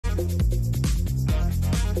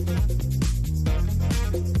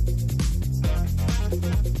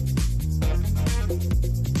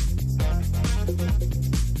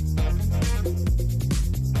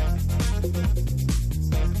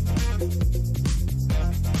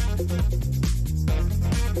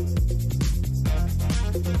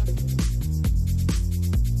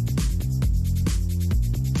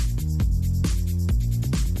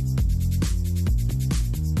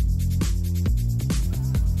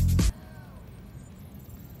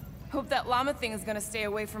Hope that llama thing is gonna stay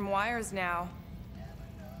away from wires now.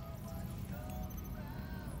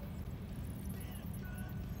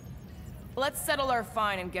 Let's settle our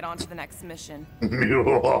fine and get on to the next mission.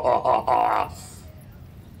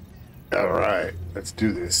 Alright, let's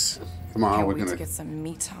do this. Come on, we're gonna get some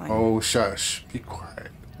me time. Oh shush. Be quiet.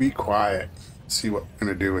 Be quiet. See what we're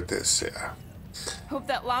gonna do with this, yeah. Hope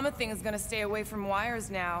that llama thing is gonna stay away from wires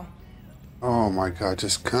now. Oh my god,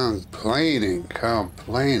 just complaining.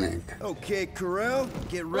 Okay, Corell,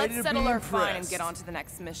 get ready to be impressed. Let's settle our fine and get on to the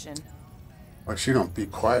next mission. Well, she don't be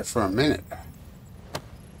quiet for a minute.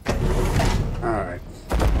 Alright.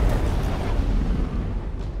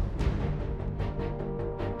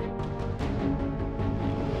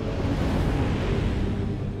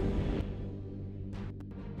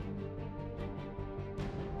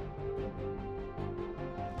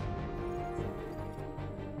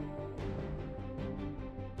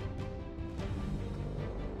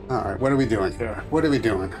 Alright, what are we doing here? What are we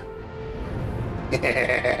doing?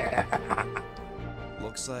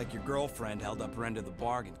 Looks like your girlfriend held up her end of the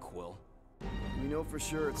bargain, Quill. We know for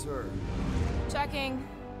sure it's her. Checking.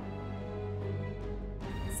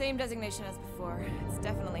 Same designation as before. It's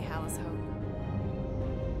definitely Hallis Hope.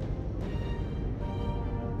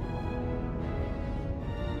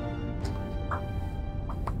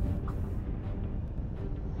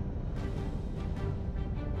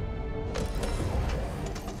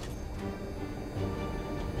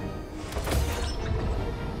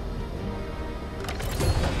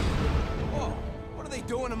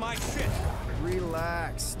 Doing to my shit.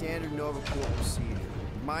 Relax, standard Nova Corps procedure.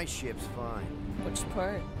 My ship's fine. Which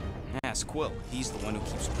part? Ask Quill. He's the one who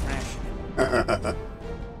keeps crashing it.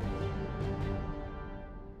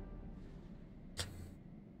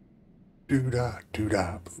 Doo-da,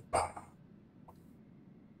 doo-da, boo-ba.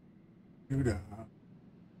 Doo-da.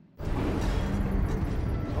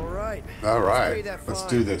 Alright. Alright, let's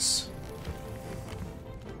do this.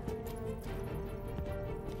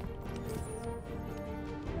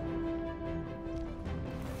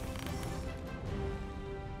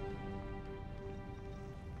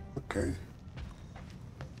 Okay.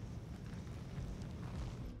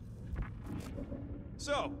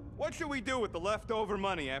 So, what should we do with the leftover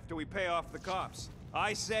money after we pay off the cops?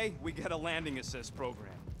 I say we get a landing assist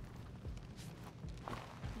program.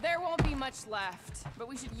 There won't be much left, but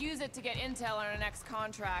we should use it to get intel on our next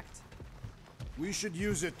contract. We should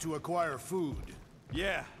use it to acquire food.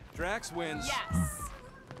 Yeah, Drax wins. Yes.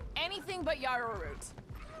 Anything but Yarrow Root.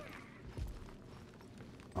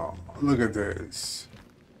 Oh, look at this.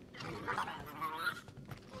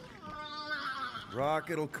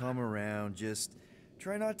 Rocket'll come around. Just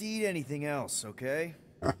try not to eat anything else, okay?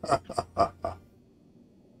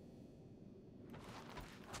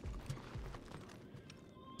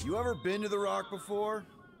 You ever been to the Rock before?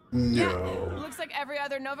 No. Yeah, looks like every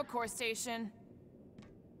other Nova Corps station.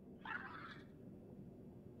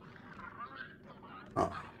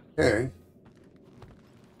 Oh, okay.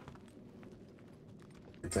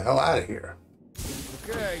 Get the hell out of here.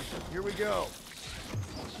 Okay, here we go.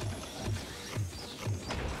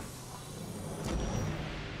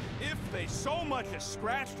 If they so much as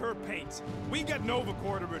scratched her paint, we get Nova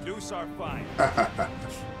Corps to reduce our fine.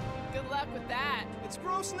 Good luck with that. It's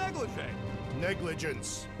gross negligee.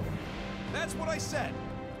 Negligence. That's what I said.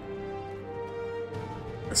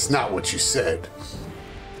 That's not what you said.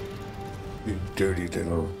 You dirty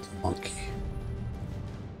little monkey.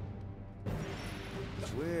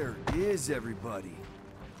 Where is everybody?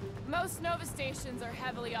 Most Nova stations are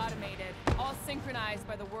heavily automated, all synchronized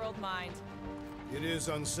by the World Mind. It is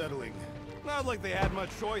unsettling. Not like they had much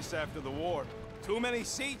choice after the war. Too many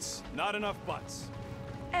seats, not enough butts.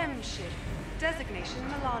 M ship. Designation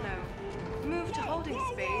Milano. Move to holding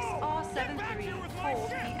space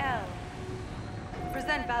R73-4PL.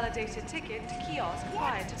 Present validated ticket to kiosk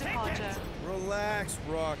prior to departure. Relax,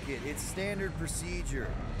 Rocket. It's standard procedure.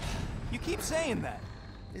 You keep saying that.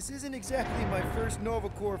 This isn't exactly my first Nova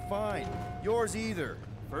Corps find. Yours either.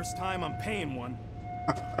 First time I'm paying one.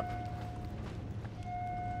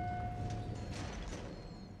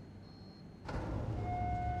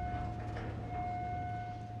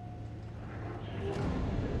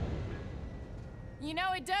 You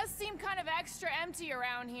know, it does seem kind of extra empty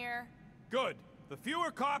around here. Good. The fewer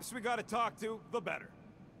cops we gotta talk to, the better.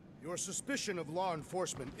 Your suspicion of law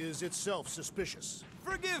enforcement is itself suspicious.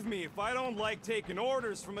 Forgive me if I don't like taking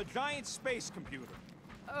orders from a giant space computer.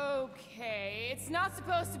 Okay, it's not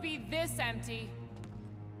supposed to be this empty.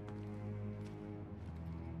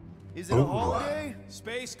 Is it a holiday?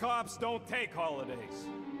 Space cops don't take holidays.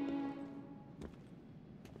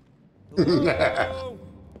 Hello?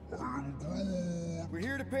 We're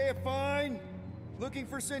here to pay a fine? Looking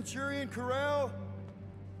for Centurion Corral?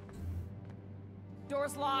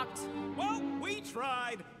 Door's locked. Well, we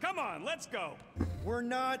tried. Come on, let's go. We're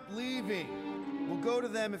not leaving. We'll go to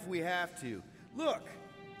them if we have to. Look,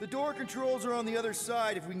 the door controls are on the other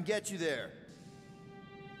side if we can get you there.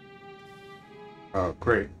 Oh,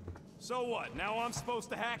 great. So what? Now I'm supposed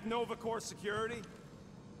to hack Nova Corps security?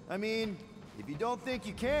 I mean, if you don't think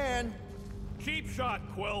you can... Cheap shot,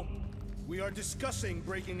 Quill. We are discussing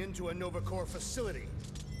breaking into a Nova Corps facility.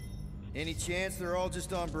 Any chance they're all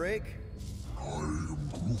just on break?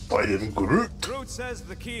 I am Groot. Groot says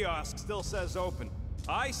the kiosk still says open.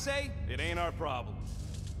 I say it ain't our problem.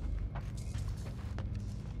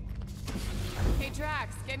 Hey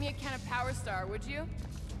Drax, get me a can of Power Star, would you?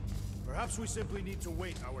 Perhaps we simply need to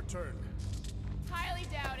wait our turn. Highly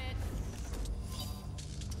doubt it.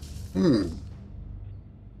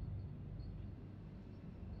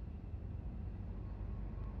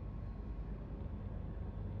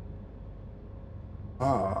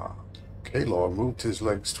 Ah. Kalor moved his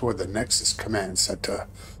legs toward the Nexus Command Center,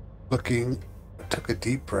 took a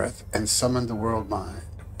deep breath, and summoned the World Mind.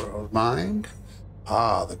 World Mind?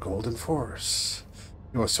 Ah, the Golden Force.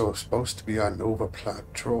 You are so supposed to be on Nova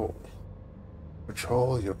Patrol.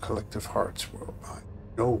 Patrol your collective hearts, World Mind.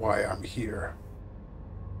 You know why I'm here.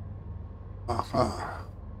 Aha.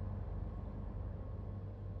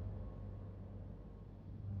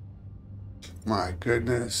 My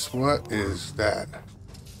goodness, what is that?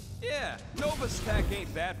 Yeah, Nova's tech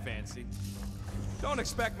ain't that fancy. Don't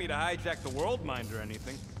expect me to hijack the World Mind or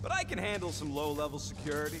anything, but I can handle some low-level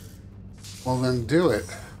security. Well, then do it.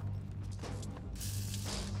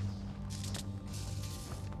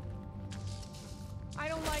 I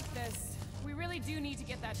don't like this. We really do need to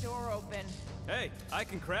get that door open. Hey, I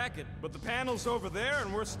can crack it, but the panel's over there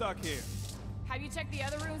and we're stuck here. Have you checked the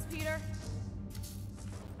other rooms, Peter?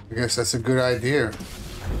 I guess that's a good idea.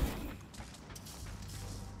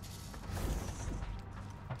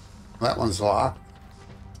 That one's locked.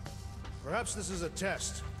 Perhaps this is a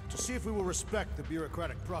test to see if we will respect the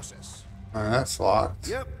bureaucratic process. And that's locked.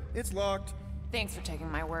 Yep, it's locked. Thanks for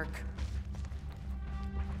taking my work.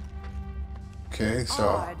 Okay, so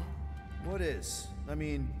Odd. What is? I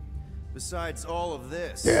mean, besides all of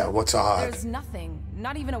this. yeah, what's odd? There's nothing.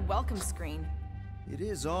 Not even a welcome screen. It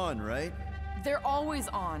is on, right? They're always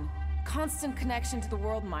on. Constant connection to the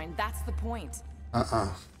World Mind. That's the point.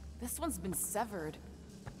 This one's been severed.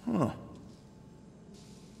 Huh.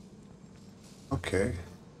 Okay.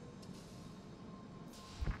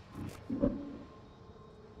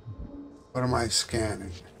 What am I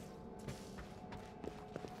scanning?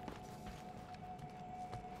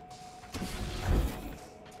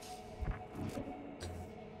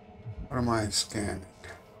 What am I scanning?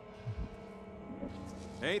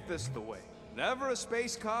 Ain't this the way? Never a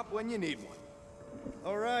space cop when you need one.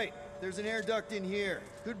 All right, there's an air duct in here.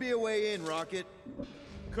 Could be a way in, Rocket.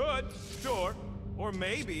 Could, sure. Or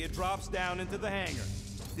maybe it drops down into the hangar.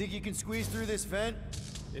 Think you can squeeze through this vent?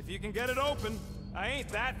 If you can get it open, I ain't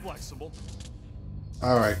that flexible.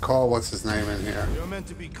 Alright, call what's his name in here. You're meant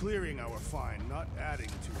to be clearing our fine, not adding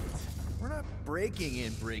to it. We're not breaking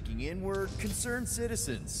in, we're concerned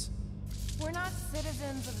citizens. We're not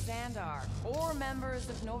citizens of Xandar or members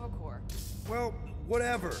of Nova Corps. Well,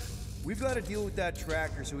 whatever. We've got to deal with that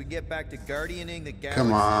tracker so we get back to guardianing the galaxy.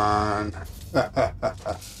 Come on.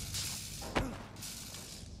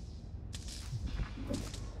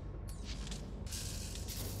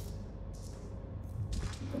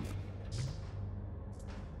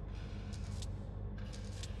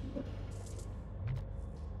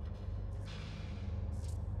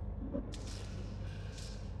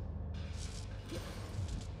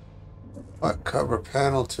 What cover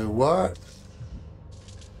panel to what?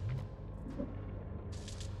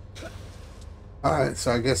 Alright,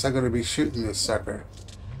 so I guess I'm gonna be shooting this sucker.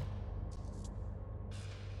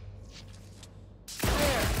 There,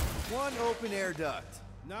 one open air duct.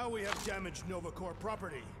 Now we have damaged Nova Corps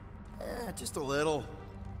property. Just a little.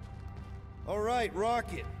 All right,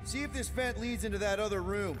 Rocket. See if this vent leads into that other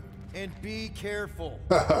room. And be careful.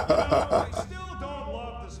 I still don't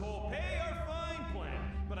love this whole pay or fine plan,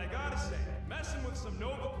 but I gotta say, messing with some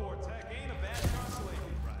Nova Corps tech ain't a bad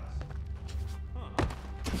consolation prize. Huh.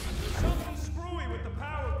 There's something screwy with the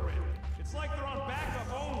power grid. It's like they're on backup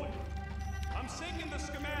only. I'm syncing the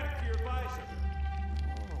schematic to your visor.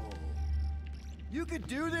 You could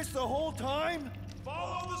do this the whole time?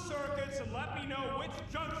 Follow the circuits and let me know which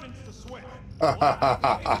junctions to switch. We'll have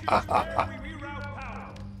to make sure where we reroute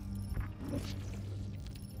power.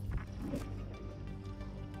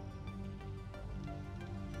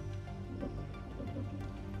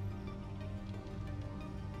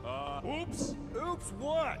 Oops. Oops,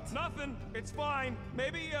 what? Nothing. It's fine.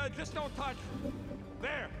 Maybe just don't touch.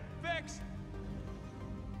 There. Fixed.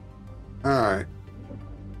 Alright.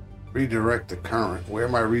 Redirect the current. Where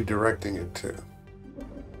am I redirecting it to?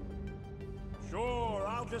 Sure,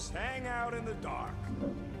 I'll just hang out in the dark.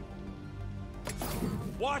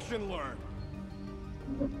 Watch and learn.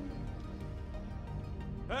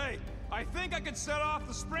 Hey, I think I could set off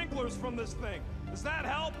the sprinklers from this thing. Does that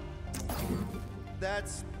help?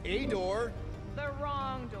 That's a door. The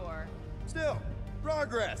wrong door. Still,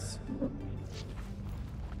 progress.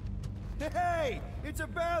 Hey, it's a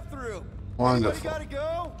bathroom. Wonderful. Anybody gotta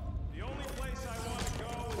go? The only place I want to go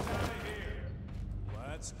is out of here.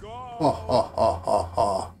 Let's go.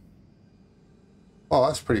 Oh,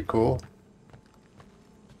 that's pretty cool.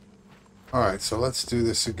 Alright, so let's do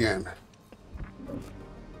this again.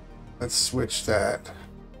 Let's switch that.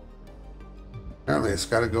 Apparently it's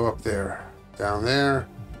got to go up there. Down there.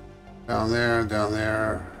 Down there. Down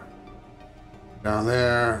there. Down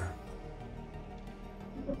there.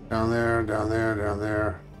 Down there. Down there. Down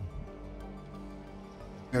there.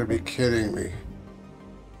 You gotta be kidding me.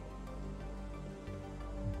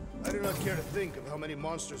 I do not care to think of how many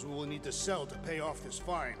monsters we will need to sell to pay off this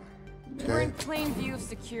fine. We're Okay. in plain view of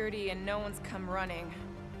security and no one's come running.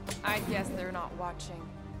 I guess they're not watching.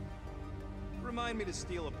 Remind me to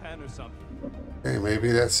steal a pen or something. Okay,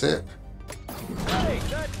 maybe that's it. Hey,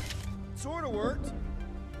 that sort of worked.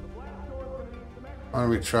 Why don't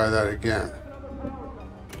we try that again?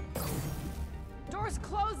 Door's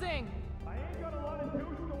closing! I ain't got a lot of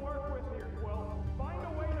juice to work with here, Quill. Find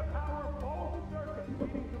a way to power both circuits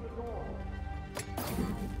leading to the door.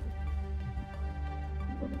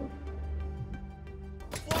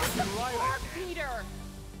 Fucking right, I Or Peter!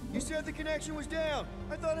 You said the connection was down.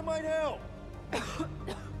 I thought it might help.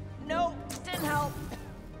 No, didn't help.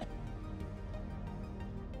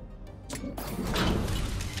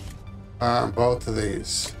 Both of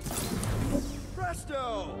these.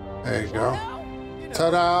 Presto! There you go. You know,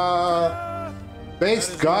 Ta-da!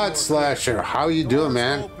 Based God Slasher, how you doing,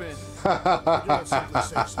 man? open. I do not simply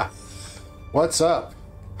say so. What's up?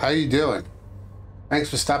 How you doing? Thanks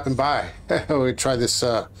for stopping by. We try this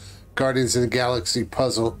Guardians of the Galaxy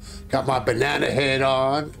puzzle. Got my banana head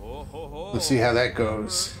on. Let's see how that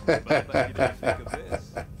goes.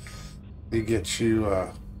 You get you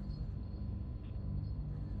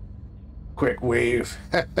quick wave.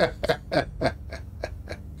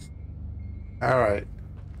 All right.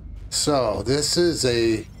 So this is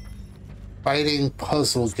a fighting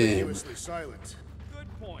puzzle game. Continuously silent. Good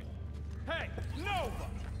point. Hey, Nova!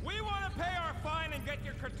 We want to pay our fine and get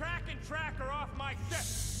your Kraken tracker off my ship.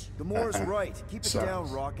 Gamora's right. Keep it Sorry. down,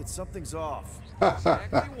 Rocket. Something's off.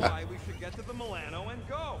 Exactly why we should get to the Milano and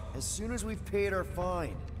go. As soon as we've paid our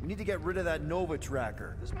fine, we need to get rid of that Nova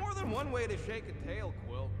tracker. There's more than one way to shake a tail,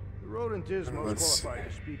 Quill. The rodent is Let's most see. qualified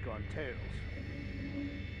to speak on tails.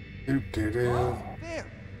 Doo-doo-doo. There.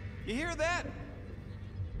 You hear that?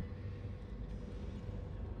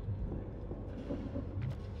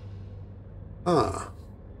 Huh.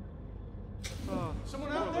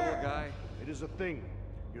 Someone out there. Little guy. It is a thing.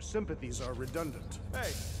 Your sympathies are redundant.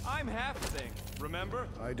 Hey, I'm half thing. Remember?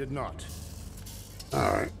 I did not.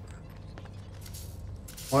 All right.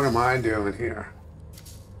 What am I doing here?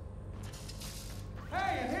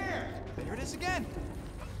 Hey, in here. There it is again.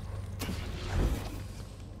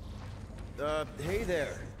 Hey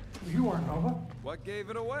there. You aren't Nova. What gave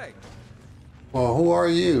it away? Well, who are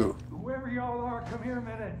you? Whoever y'all are, come here a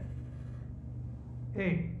minute.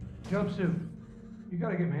 Hey, jumpsuit. You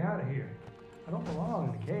gotta get me out of here. I don't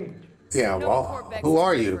belong in the cage. Yeah, No well, report back who to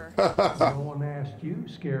are you? Trooper. No one asked you,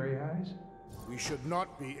 Scary Eyes. We should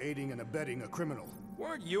not be aiding and abetting a criminal.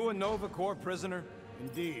 Weren't you a Nova Corps prisoner?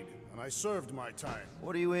 Indeed, and I served my time.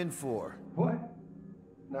 What are you in for? What?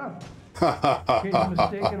 Nothing. Case of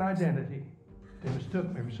mistaken identity. They mistook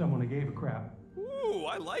me for someone who gave a crap. Ooh,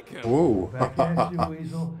 I like him. Ooh. Back at you,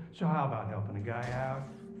 Weasel. So how about helping a guy out?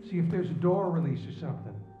 See if there's a door release or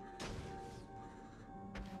something.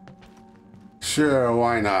 Sure,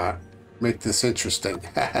 why not? Make this interesting.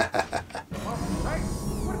 Hey,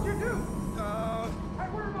 what did you do? Hey,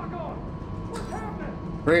 where am I going? What's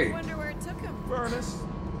happening? Great. Wonder where it took him. Furnace.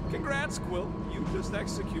 Congrats, Quill. You just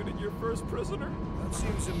executed your first prisoner. That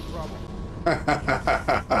seems improbable.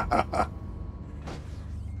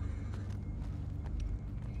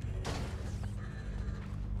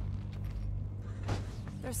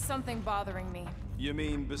 There's something bothering me. You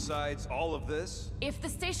mean besides all of this? If the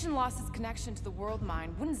station lost its connection to the world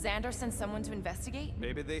mine, wouldn't Xandar send someone to investigate?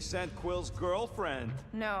 Maybe they sent Quill's girlfriend.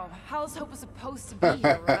 No, Hal's Hope was supposed to be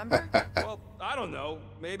here, remember? Well, I don't know.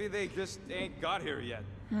 Maybe they just ain't got here yet.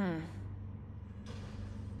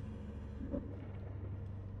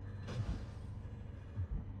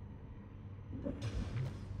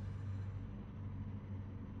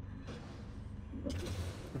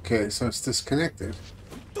 Okay, so it's disconnected.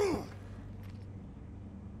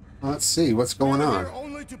 Let's see what's going We are on. here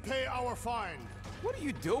only to pay our fine. What are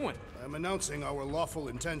you doing? I'm announcing our lawful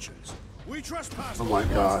intentions. We trespass. Oh my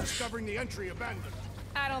gosh. Discovering the entry abandoned.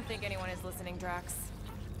 I don't think anyone is listening, Drax.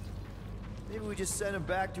 Maybe we just send him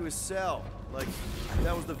back to his cell. Like,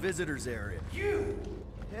 that was the visitor's area. You!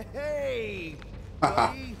 Hey,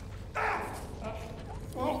 buddy.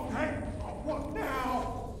 Oh, hey, what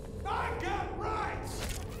now? I got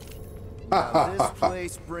rights! Now, this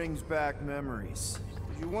place brings back memories.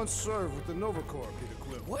 You once served with the Nova Corps, Peter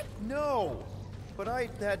Quill. What? No! But I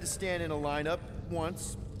had to stand in a lineup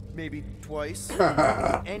once, maybe twice.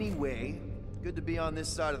 Anyway, good to be on this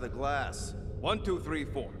side of the glass. 1, 2, 3,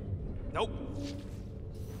 4. Nope.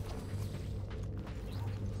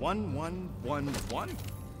 1, 1, 1, 1.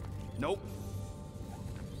 Nope.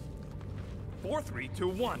 4, 3, 2,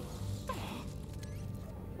 1.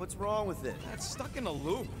 What's wrong with it? That's stuck in a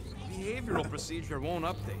loop. Behavioral procedure won't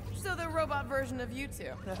update. So the robot version of you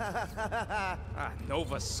two.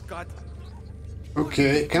 Nova Scott.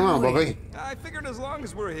 Okay, come on, Bobby. I figured as long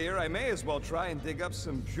as we're here, I may as well try and dig up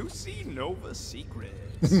some juicy Nova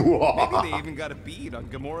secrets. Maybe they even got a bead on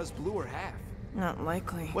Gamora's bluer half. Not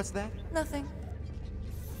likely. What's that? Nothing.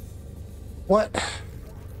 What?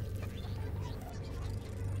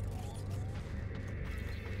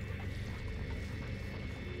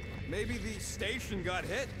 Maybe the station got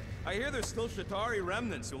hit. I hear there's still Shatari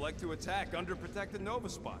remnants who like to attack underprotected Nova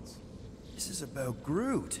spots. This is about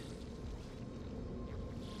Groot.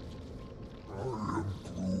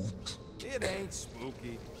 It ain't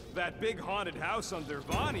spooky. That big haunted house on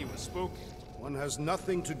Dervani was spooky. One has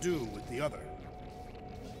nothing to do with the other.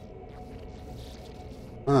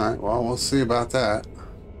 Alright, well, we'll see about that.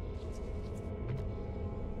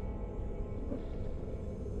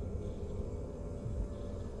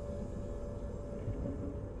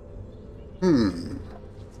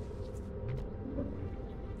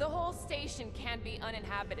 The whole station can be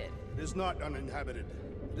uninhabited. It is not uninhabited.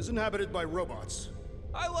 It is inhabited by robots.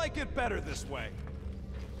 I like it better this way.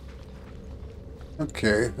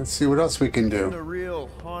 Okay, let's see what else we can Getting do. a real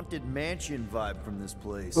haunted mansion vibe from this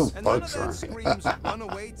place. Oh, And none of bugs that on. screams run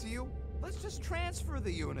away to you. Let's just transfer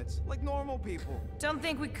the units, like normal people. Don't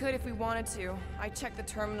think we could if we wanted to. I checked the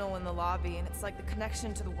terminal in the lobby, and it's like the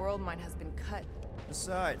connection to the world mine has been cut.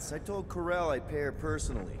 Besides, I told Corell I'd pay her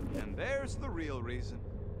personally. And there's the real reason.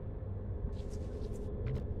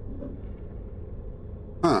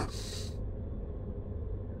 Huh.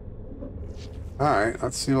 Alright,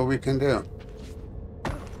 let's see what we can do.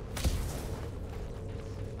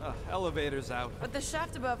 Elevator's out. But the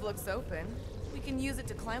shaft above looks open. We can use it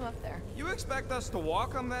to climb up there. You expect us to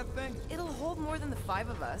walk on that thing? It'll hold more than the 5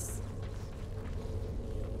 of us.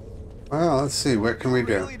 Well, let's see, what can we You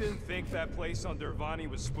do? really didn't think that place on Dervani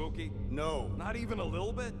was spooky? No. Not even a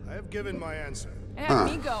little bit? I have given my answer. It had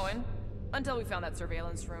me going, until we found that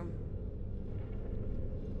surveillance room.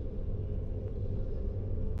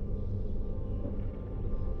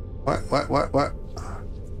 What?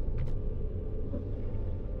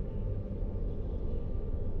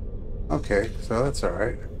 Okay, so that's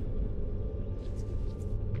alright.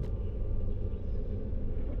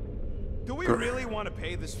 Do we really want to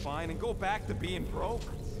pay this fine and go back to being broke?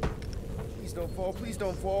 Please don't fall, please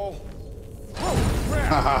don't fall.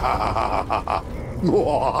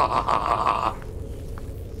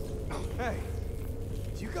 Hey,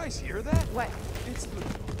 do you guys hear that? What? It's the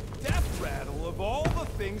death rattle of all the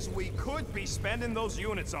things we could be spending those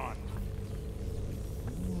units on.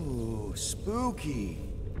 Ooh, spooky.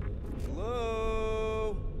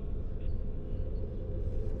 Hello?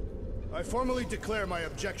 I formally declare my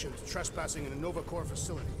objection to trespassing in a Nova Corps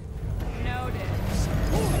facility. Noted.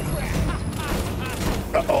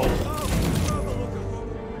 Uh-oh.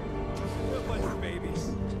 A bunch of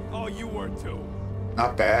babies. Oh, you were too.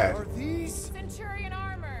 Not bad. Are these? Centurion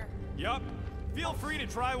armor. Yup. Feel free to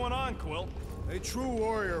try one on, Quill. A true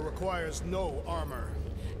warrior requires no armor.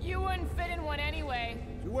 You wouldn't fit in one anyway.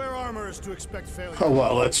 To wear armor is to expect failure. Oh,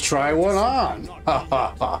 well, let's try one on.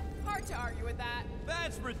 Hard to argue with that.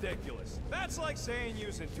 That's ridiculous. That's like saying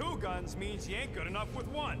using 2 guns means you ain't good enough with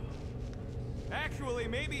 1. Actually,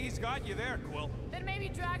 maybe he's got you there, Quill. Then maybe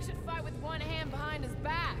Drax should fight with one hand behind his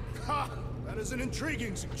back. Ha! That is an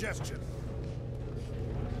intriguing suggestion.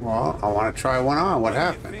 Well, I want to try one on. What do you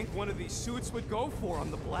happened? think one of these suits would go for on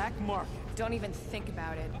the black market? Don't even think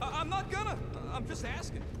about it. I'm not gonna. I'm just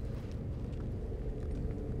asking.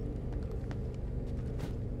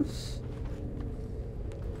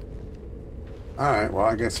 Alright, well,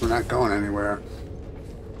 I guess we're not going anywhere.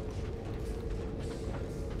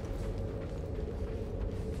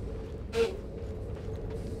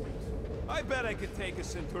 I bet I could take a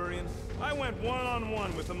Centurion. I went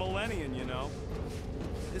one-on-one with a Millennium, you know.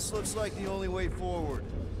 This looks like the only way forward.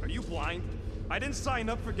 Are you blind? I didn't sign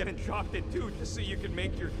up for getting chopped in two just so you could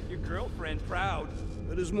make your girlfriend proud.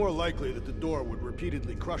 It is more likely that the door would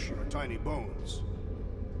repeatedly crush your tiny bones.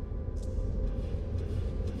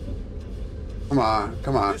 Come on,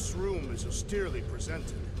 come on. This room is austerely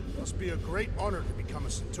presented. It must be a great honor to become a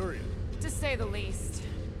Centurion. To say the least.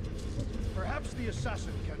 Perhaps the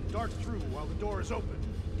assassin can dart through while the door is open.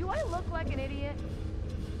 Do I look like an idiot?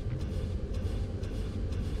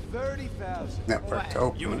 30,000. Network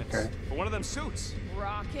open, units okay. for one of them suits.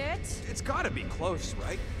 Rocket? It's gotta be close,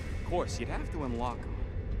 right? Of course, you'd have to unlock them.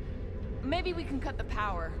 Maybe we can cut the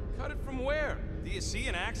power. Cut it from where? Do you see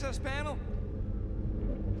an access panel?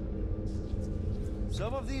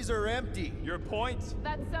 Some of these are empty. Your point?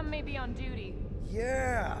 That some may be on duty.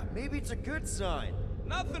 Yeah, maybe it's a good sign.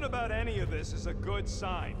 Nothing about any of this is a good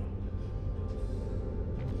sign.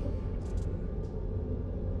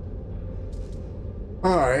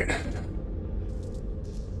 All right.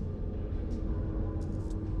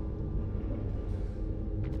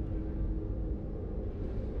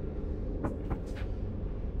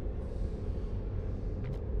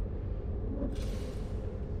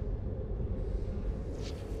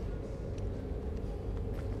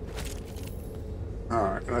 All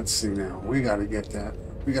right, let's see now. We got to get that.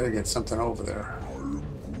 We got to get something over there.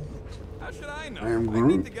 How should I know? I am I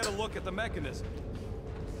Groot. need to get a look at the mechanism.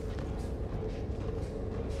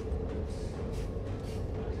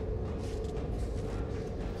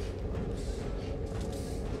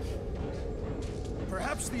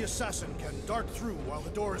 Perhaps the assassin can dart through while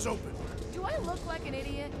the door is open. Do I look like an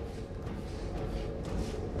idiot?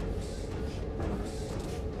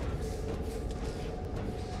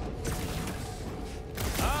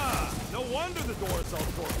 Ah, no wonder the door is all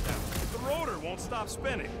torqued out. The rotor won't stop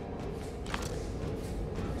spinning.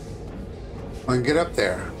 I can get up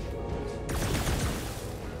there.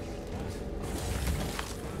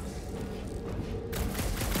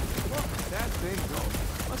 Look at that thing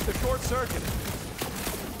go. Must have short-circuited.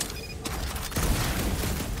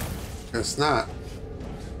 It's not.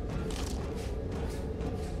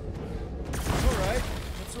 All right,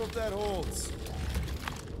 let's hope that holds.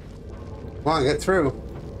 Come on, get through.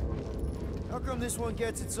 How come this one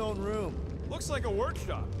gets its own room? Looks like a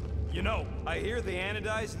workshop. You know, I hear they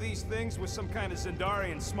anodize these things with some kind of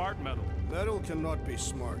Zendarian smart metal. Metal cannot be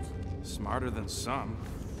smart. Smarter than some.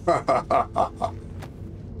 All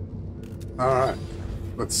right.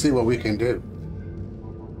 Let's see what we can do.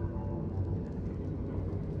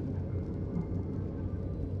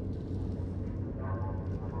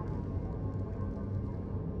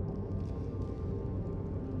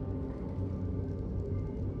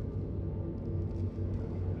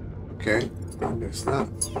 Okay, I guess not.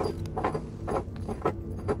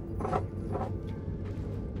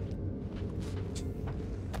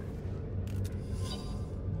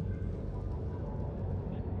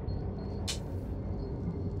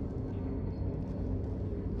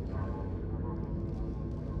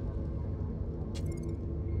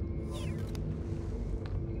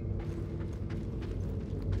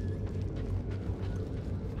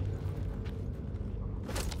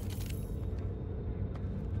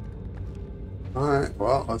 Alright,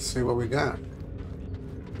 well, let's see what we got.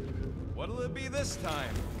 What'll it be this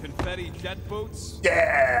time? Confetti jet boots?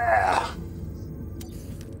 Yeah!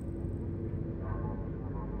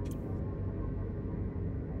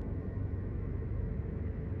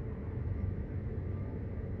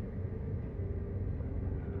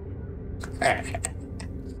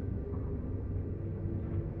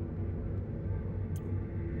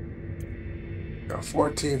 Got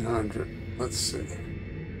 1,400. Let's see.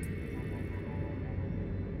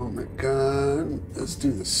 Oh my god. Let's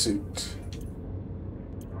do the suit.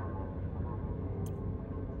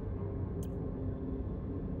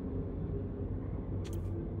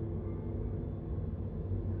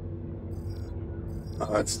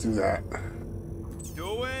 Let's do that.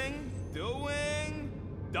 Doing,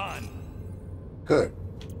 done. Good.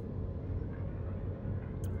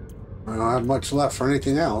 I don't have much left for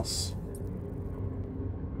anything else.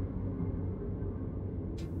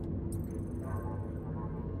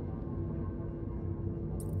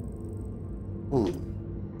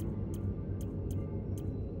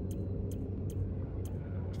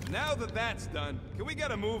 Now that that's done, can we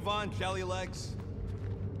get a move on, Jelly Legs?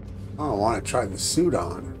 I don't want to try the suit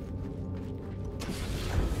on.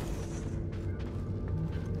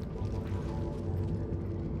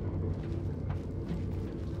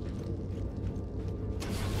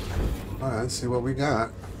 Alright, let's see what we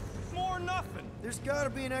got. More nothing. There's gotta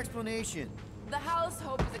be an explanation. The How's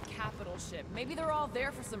Hope is a capital ship. Maybe they're all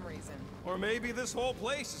there for some reason. Or maybe this whole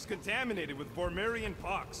place is contaminated with Vormirian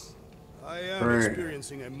pox. I am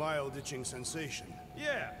experiencing a mild itching sensation.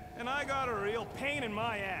 Yeah, and I got a real pain in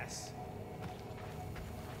my ass.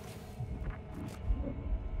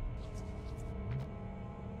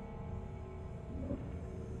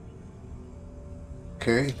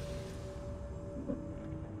 Okay.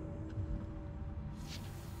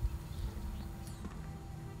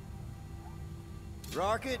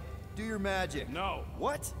 Rocket, do your magic. No.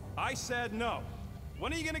 What? I said no.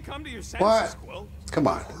 When are you gonna come to your senses, What? Quill? Come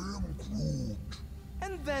on.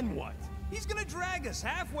 And then what? He's gonna drag us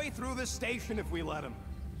halfway through this station if we let him.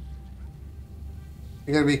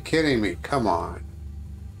 You gotta be kidding me. Come on.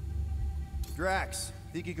 Drax,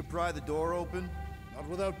 think you could pry the door open? Not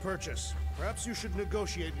without purchase. Perhaps you should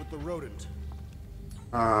negotiate with the rodent.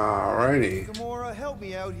 Alrighty. Gamora, help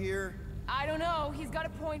me out here. I don't know. He's got a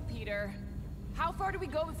point, Peter. How far do we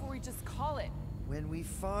go before we just call it? When we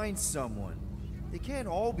find someone. They can't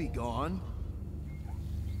all be gone.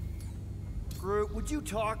 Groot, would you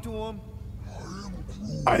talk to him?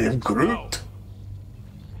 I am Groot.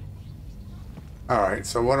 Alright,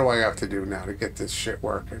 so what do I have to do now to get this shit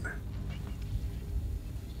working?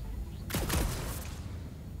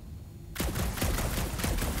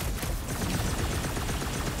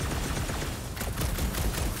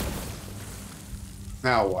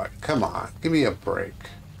 Now what? Come on, give me a break.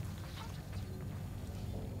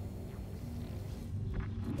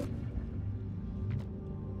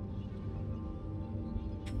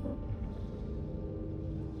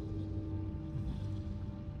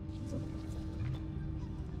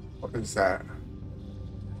 What is that?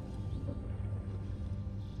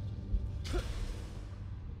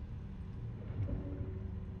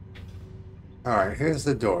 All right, here's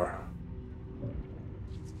the door.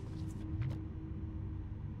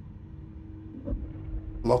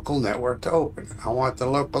 Local network to open. I want the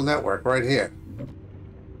local network right here.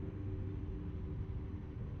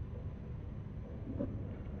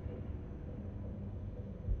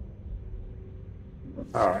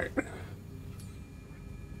 All right.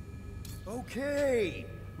 Okay.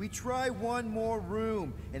 We try one more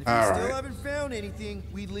room, and if we All still right. haven't found anything,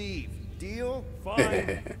 we leave. Deal?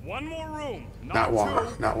 Fine. One more room. Not one.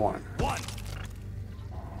 Two. Not one. One.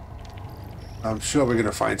 I'm sure we're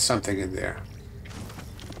gonna find something in there.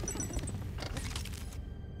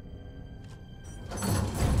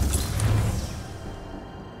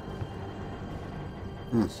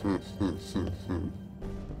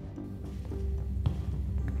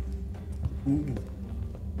 Ooh.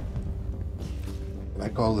 I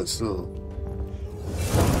like all this little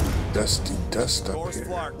dusty dust up Door's here.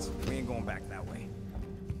 locked. We ain't going back that way.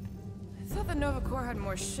 I thought the Nova Corps had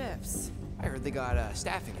more ships. I heard they got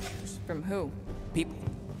staffing issues. From who? People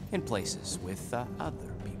in places with other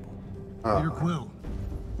people. Peter Quill.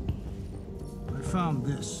 I found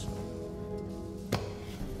this.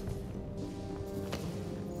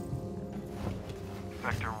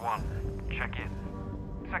 Sector 1, check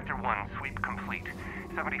in. Sector 1, sweep complete.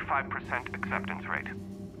 75% acceptance rate.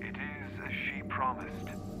 It is as she promised.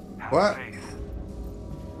 Have What? faith.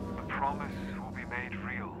 The promise will be made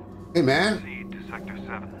real. Hey man, Proceed to Sector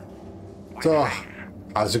 7. With so faith.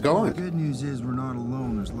 how's it going? Good news is we're not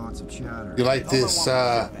alone. There's lots of chatter. You like this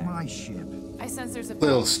My ship. I sense there's a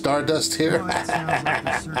little stardust here? Well, it sounds like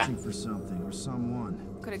they're searching for something or someone.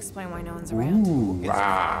 Could explain why no one's around. Ooh,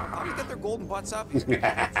 How do you get their golden butts up? The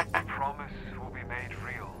promise will be made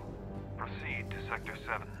real. Proceed to Sector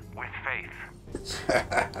 7 with faith.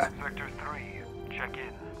 Sector 3, check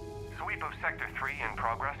in. Sweep of Sector 3 in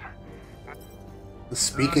progress.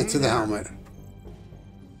 Speak into the helmet.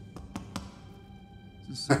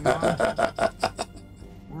 Is this Simon?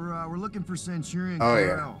 We're looking for Centurion Oh, yeah.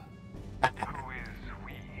 Corell. Who is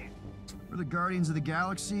we? We're the Guardians of the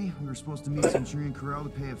Galaxy. We were supposed to meet Centurion Corell to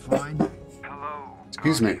pay a fine. Hello.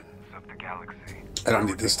 Excuse me. Guardians of the Galaxy. I don't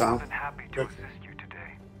need this More down. than happy to assist you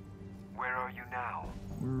today. Where are you now?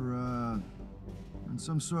 We're on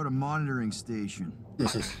some sort of monitoring station.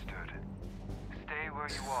 Understood. Stay where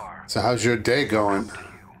you are. So how's your day going?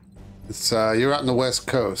 It's you're out on the West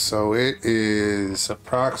Coast, so it is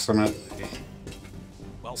approximately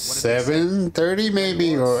Well, what did they say? 7:30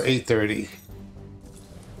 maybe or 8:30.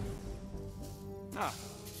 Ah,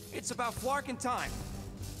 it's about Flarkin time.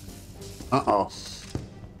 Uh-oh.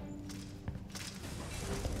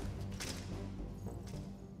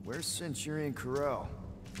 Where's Centurion Corell?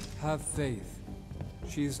 Have faith.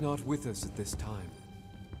 She is not with us at this time.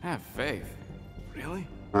 Have faith. Really?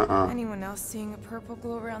 Anyone else seeing a purple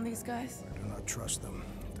glow around these guys? I do not trust them.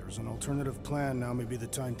 There There's an alternative plan. Now may be the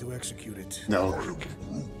time to execute it. No.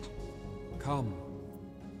 Come.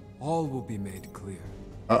 All will be made clear.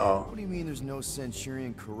 Uh-oh. What do you mean there's no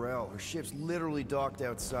Centurion Corel? Her ship's literally docked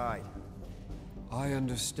outside. I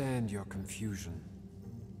understand your confusion.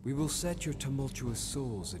 We will set your tumultuous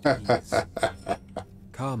souls at ease.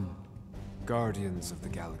 Come, guardians of the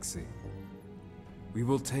galaxy. We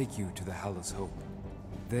will take you to the Hala's Hope.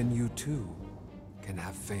 Then you too can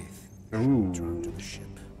have faith. Return to the ship.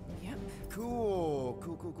 Yep. Cool.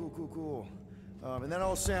 And that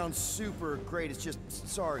all sounds super great. It's just,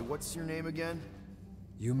 sorry, what's your name again?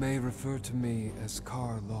 You may refer to me as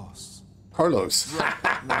Carlos. Carlos.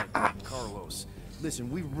 Right, Carlos.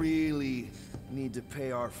 Listen, we really need to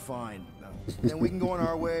pay our fine. Then we can go on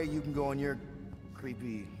our way, you can go on your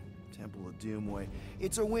creepy Temple of Doom way.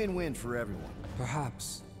 It's a win-win for everyone.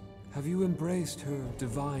 Perhaps. Have you embraced her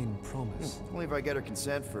divine promise? Only if I get her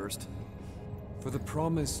consent first. For the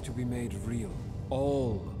promise to be made real,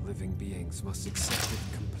 all living beings must accept it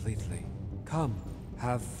completely. Come,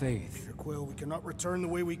 have faith. Peter Quill, we cannot return the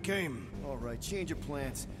way we came. All right, change of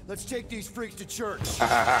plans. Let's take these freaks to church. Purge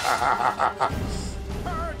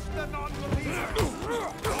the non-believers!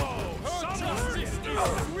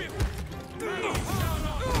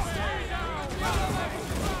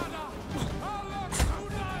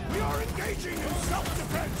 We are engaging in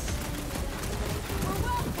self-defense! We're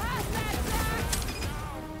well past that track!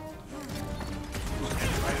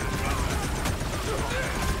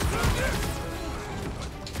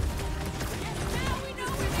 Now we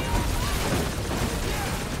know where they are!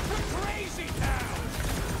 Crazy town!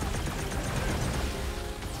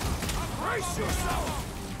 Brace yourself!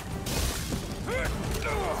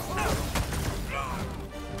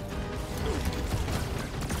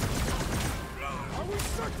 Are we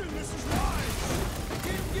certain this is right?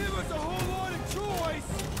 Didn't give us a whole lot of choice!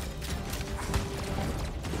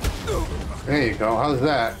 There you go. How's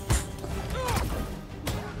that?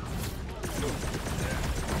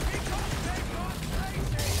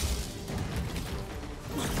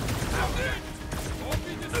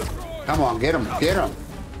 Come on, get him, get him.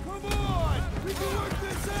 Come on! We can work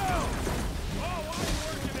this out! Oh, I'm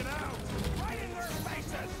working it out! Right in their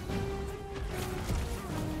faces!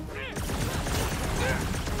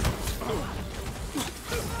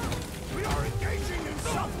 We are engaging in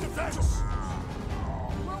self-defense!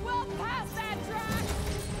 We're well past that track!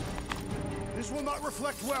 This will not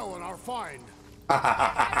reflect well on our find.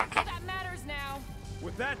 That matters now.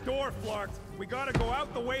 With that door flarked, we gotta go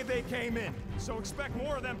out the way they came in. So expect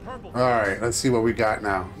more of them purple. All right, let's see what we got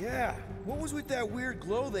now. Yeah, what was with that weird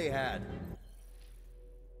glow they had?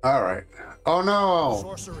 All right. Oh no.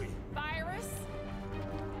 Sorcery. Virus?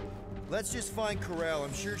 Let's just find Corel.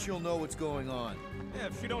 I'm sure she'll know what's going on. Yeah,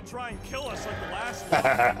 if she don't try and kill us like the last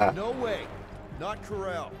one. No way. Not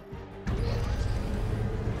Corel.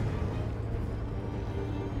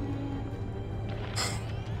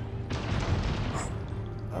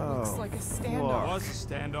 Looks like a It standoff. was a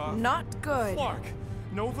standoff. Not good. Clark,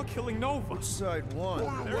 Nova killing Nova. Side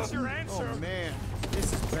one. There's your answer. Oh man,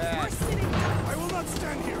 this is bad. I will not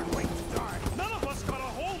stand here and wait to die. None of us got a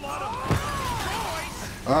whole lot of choice.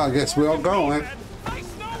 Oh, I guess we're all going.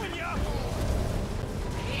 Nice knowing ya.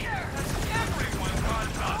 Everyone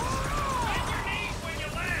runs up. Bend your knees when you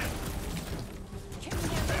land.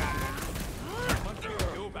 Nothing to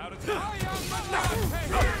do about it.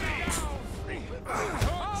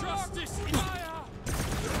 Justice.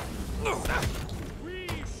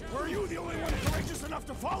 Were you the only one courageous enough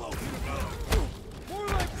to follow? More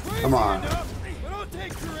like crazy Come on. enough, but I'll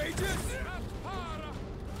take courageous.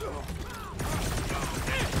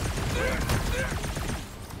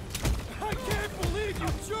 I can't believe you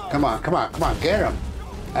jumped. Come on, come on, come on, get him.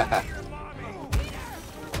 Valerie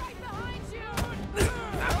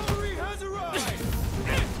has arrived.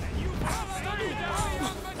 And you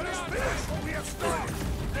we have started.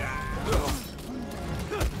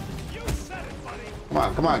 You said it, buddy.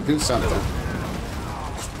 Come on, do something.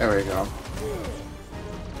 There we go.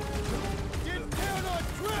 Get down on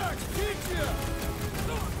track, did ya?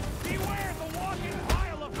 Beware the walking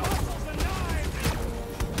pile of muscles and knives.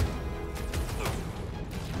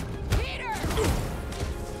 Peter!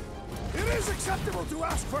 It is acceptable to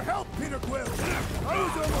ask for help, Peter Quill. I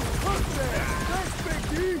was almost hooked there. Thanks, Big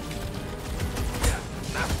D.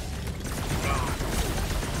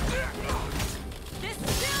 This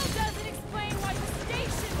still doesn't explain why the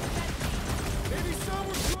station was empty. Maybe some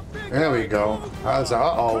were too big. There we go. How's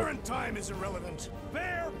uh-oh. Current time is irrelevant.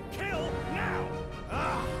 Bear, kill now.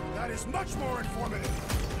 Ah, that is much more informative.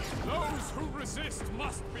 Those who resist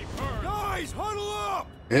must be burned. Guys, huddle up.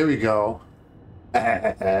 Here we go.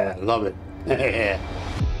 Love it.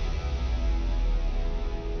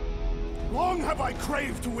 Long have I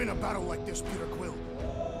craved to win a battle like this, Peter Quill.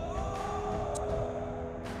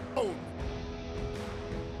 Oh.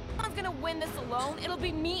 I'm gonna win this alone. It'll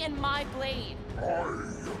be me and my blade.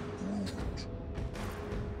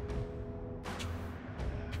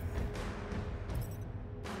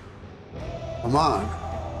 Come on.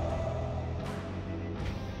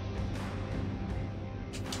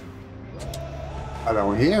 I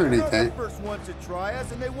don't hear anything. They're not the first ones to try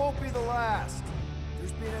us, and they won't be the last.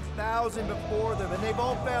 There's been 1,000 before them, and they've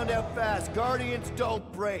all found out fast. Guardians don't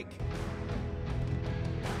break.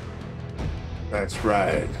 That's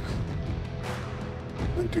right.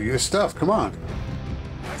 Do your stuff. Come on.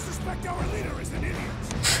 I suspect our leader is an idiot.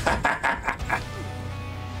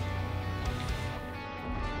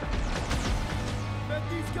 Bet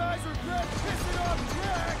these guys regret pissing off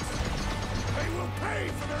Drax. They will pay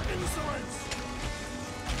for their insolence.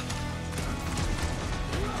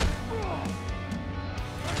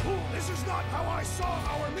 This is not how I saw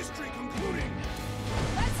our mystery concluding.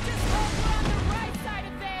 Let's just hope we're on the right side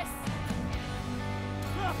of this.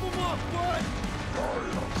 Wrap them up, bud.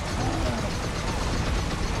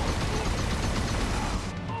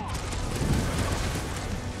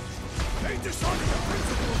 They dishonored the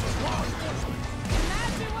principles of law enforcement.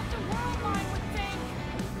 Imagine what the world mind would think.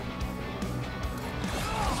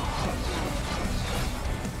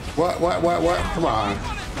 What? Come on.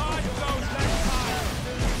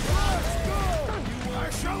 I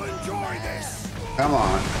shall enjoy this. Come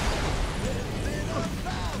on.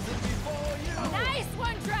 Nice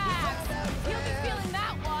one, Drax. You'll be feeling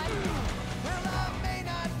that one.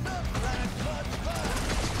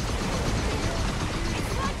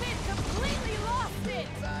 It's like they've completely lost it.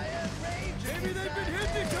 Maybe they've been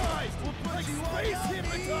hypnotized. Like space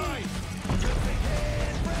hypnotized.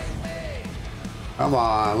 Come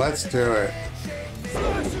on, let's do it.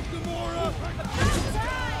 Smash him, Gamora.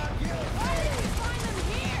 Why did you find them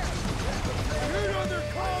here? Heard on their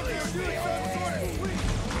call they are doing some sort of sweep.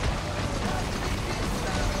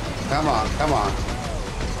 Come on, come on.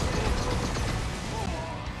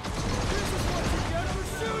 This is what you get for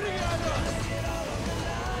shooting at us.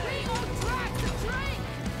 We owe Drax a drink.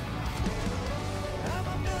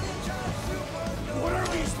 What are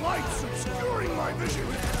these lights obscuring my vision?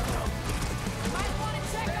 Might want to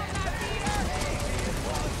check on that, Peter.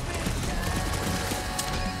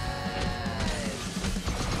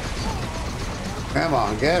 Come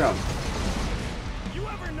on, get him. You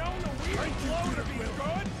ever known a weird blow to be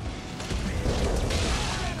good?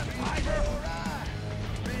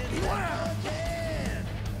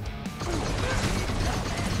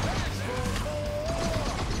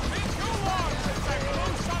 Been too long since I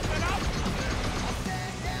blew something up.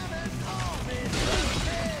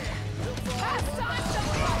 Past time to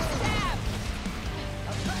stab.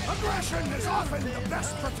 Aggression is often the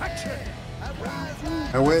best protection.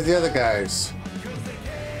 And where's the other guys?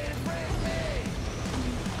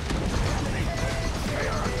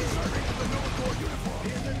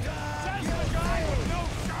 Says the guy with no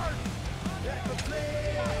shirt.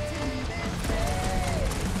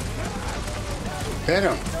 Hit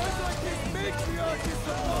him. Sounds like this matriarch is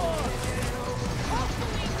the boss.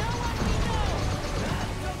 Hopefully no one we know.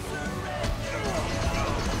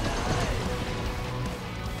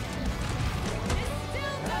 This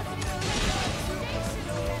still doesn't explain why the station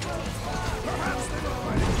Perhaps they were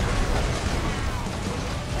fighting.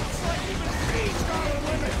 Looks like even speed's got a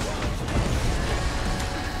limit.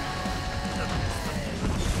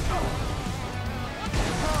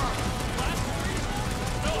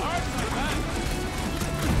 Still hard to back.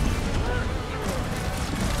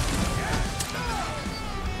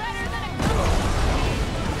 better than a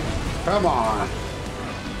Come on.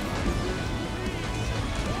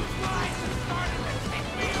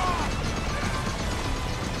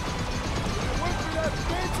 Went for that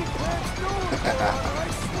fancy pants doing, I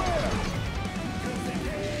swear.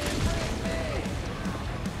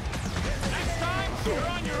 Next time, you're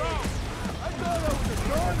on your own. I thought I was a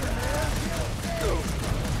goner, man.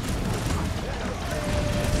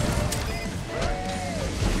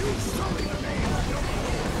 You sully the name of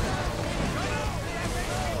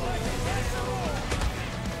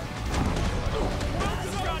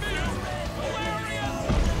Got you.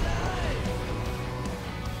 Hilarious.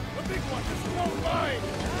 the big one is no line.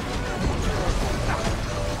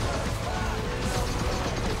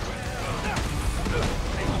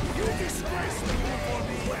 You disgrace the uniform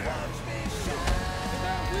you wear.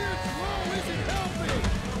 That weird throw isn't helping.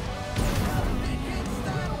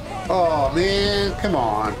 Oh man, come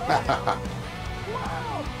on.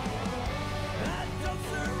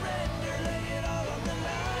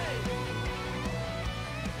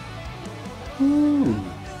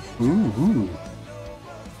 Ooh.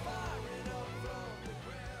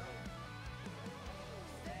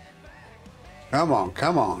 Come on,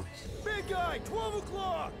 come on. Big guy, 12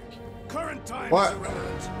 o'clock. Current time What? is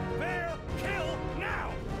irrelevant. Bear, kill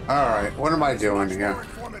now. All right, what am I doing here? More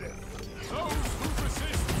informative. Those who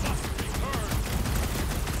resist must be burned.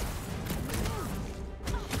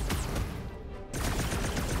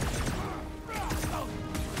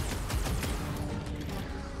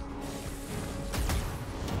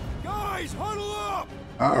 Guys, huddle up.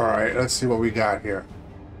 All right, let's see what we got here.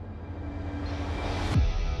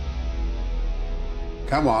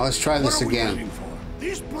 Come on, let's try this again.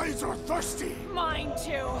 These blades are thirsty. Mine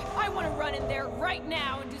too. I want to run in there right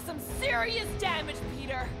now and do some serious damage,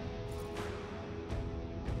 Peter.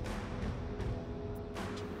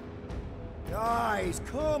 Guys,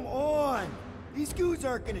 come on! These goons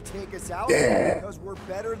aren't gonna take us out because we're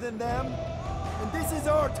better than them. And this is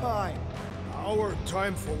our time. Our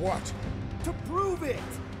time for what? To prove it!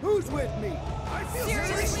 Who's with me? I feel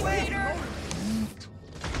Seriously, Peter?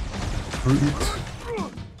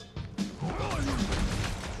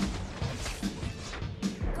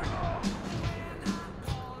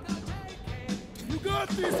 You got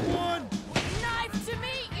this one! Nice to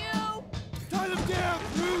meet you! Tie them down,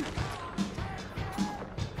 Groot!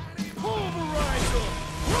 Pulverize them!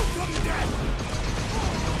 Root them dead!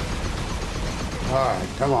 All right,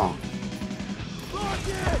 come on. Lock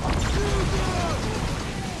it! Shoot them!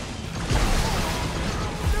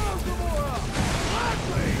 Now, Gamora!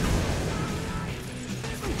 Gladly!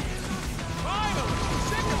 Finally!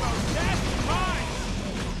 Sick of those nasty mines!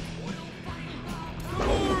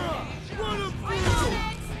 Gamora! Run them through!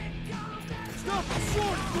 Stop the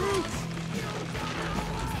short, Groot!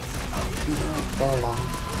 Far along.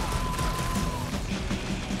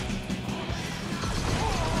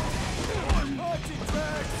 Punching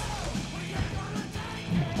tracks!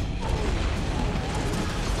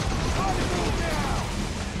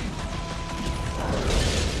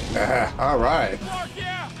 All right. Clark,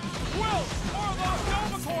 yeah! Will, more of those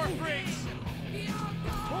Nova Corps freaks!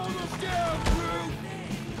 Hold them down, Groot!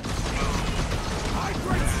 My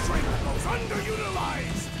great strength goes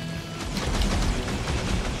underutilized!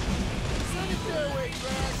 Send it their way,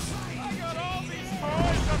 Drax! I got all these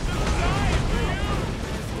toys, I'm just dying for you!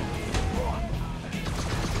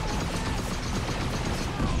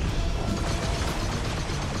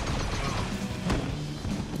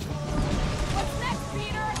 What's next,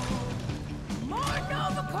 Peter? More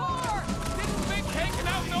Nova Corps! Didn't think taking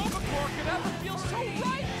out Nova Corps could ever feel so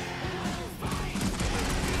right!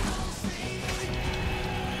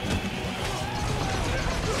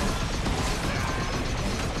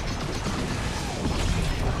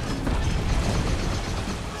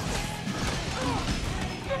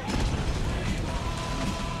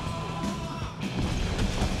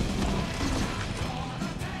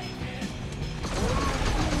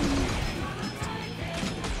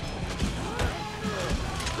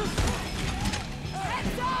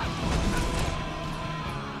 Heads up!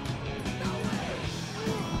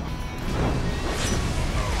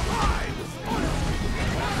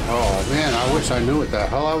 Oh man, I wish I knew what the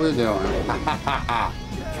hell I was doing.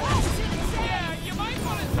 Yeah, you might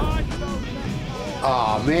want to dodge those.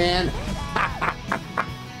 Oh man.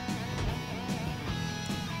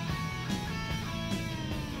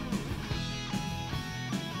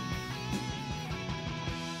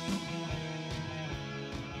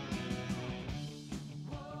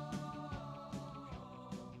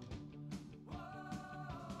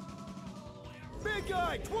 Big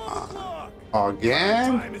guy, 12 o'clock!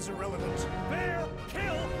 Again? Time is irrelevant. Bear,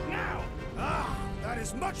 kill now! Ah, that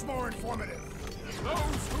is much more informative.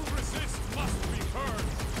 Those who resist must be burned.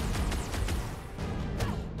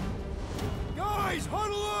 Guys,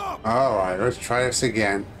 huddle up! All right, let's try this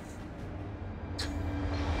again.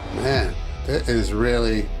 Man, it is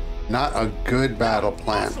really not a good battle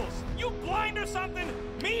plan. Muscles, you blind or something?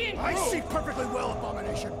 Me and I Groot. see perfectly well,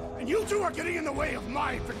 Abomination, and you two are getting in the way of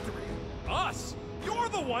my victory. Us? You're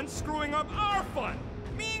the one screwing up our fun.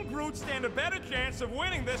 Me and Groot stand a better chance of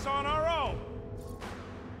winning this on our own.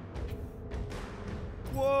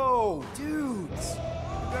 Whoa, dudes!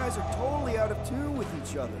 You guys are totally out of tune with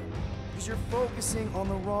each other. Because you're focusing on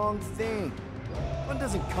the wrong thing. Fun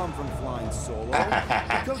doesn't come from flying solo.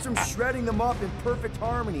 It comes from shredding them up in perfect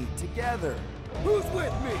harmony, together. Who's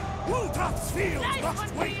with me? Woltoff's field Nice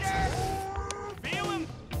must one, wait! Peter! Feel him?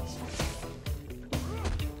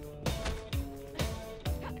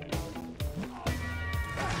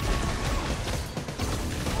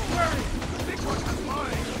 Hurry! The big one is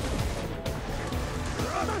mine!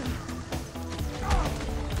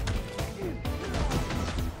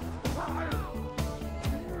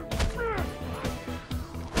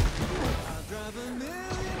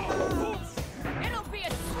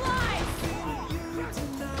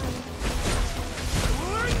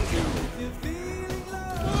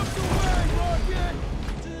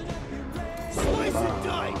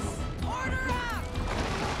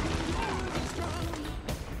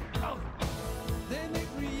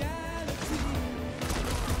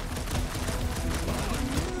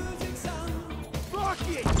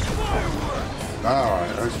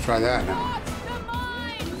 Alright, let's try that now.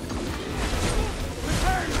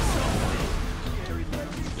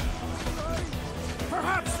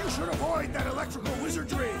 Perhaps you should avoid that electrical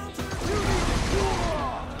wizardry.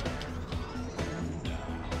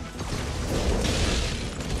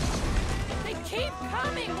 They keep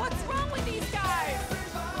coming! What's wrong with these guys?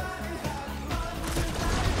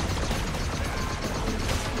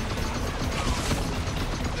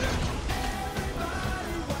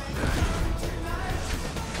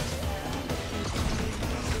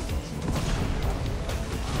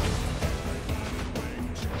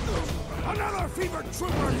 Another fevered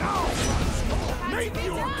trooper now! Make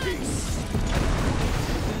your peace!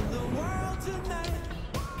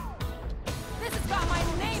 This has got my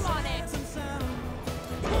name on it!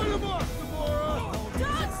 Put him off, Gamora!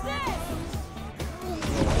 Dodge this!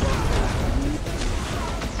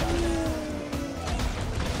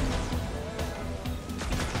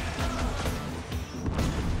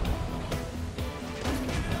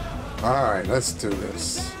 Alright, let's do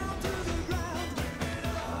this.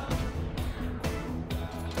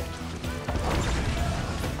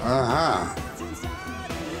 Uh-huh.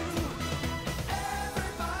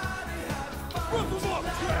 Rip them up,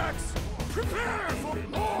 Drax! Prepare for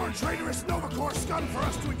more traitorous Nova Corps scum for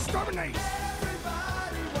us to exterminate!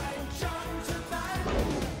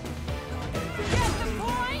 Get the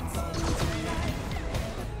point?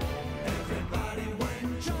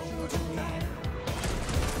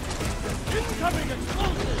 Incoming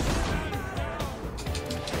explosives!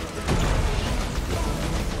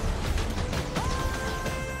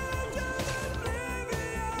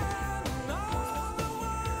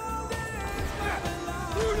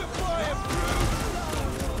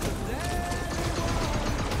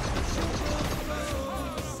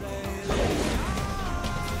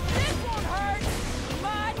 This won't hurt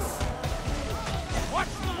much!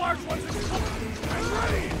 Watch the large ones explode! I'm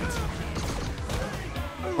ready!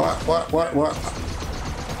 What?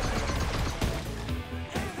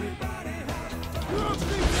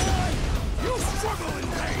 You struggle in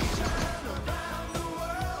pain!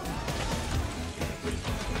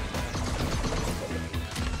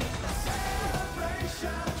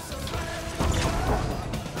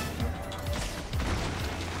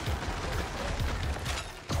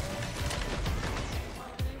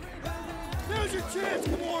 There's your chance,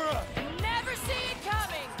 Gamora! Never see it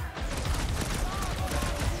coming!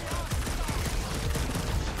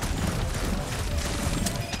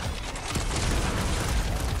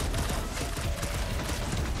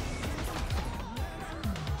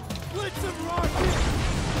 Blitz and rocket!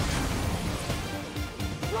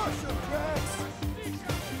 Rush him, Drax!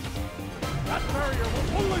 That barrier will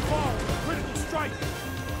only fall with a critical strike!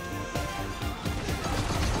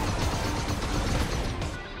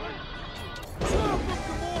 Stop him,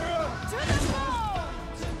 Gamora! To the wall!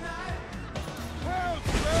 Help,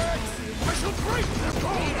 Drax! I shall break their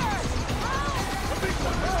bones! The big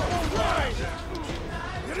one won't ride!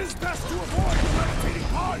 It is best to avoid the levitating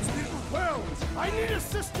pods, Peter Quill! I need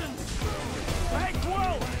assistance! Hey,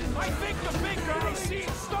 Quill! I think the big guy's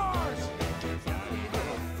seeing stars!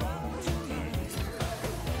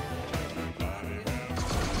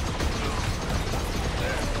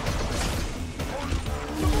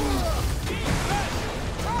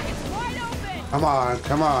 Target's wide open!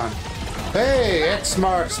 Come on. Hey,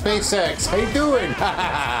 X-Mark SpaceX, how you doing?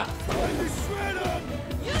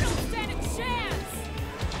 You don't stand a chance!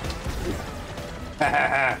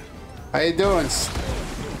 How you doing?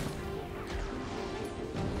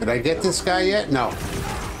 Did I get this guy yet? No.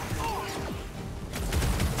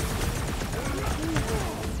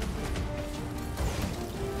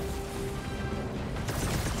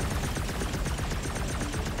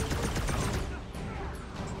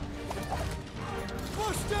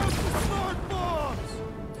 Bust out the smart bombs!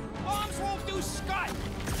 Bombs won't do scut!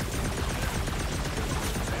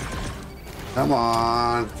 Come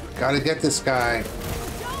on. Gotta get this guy.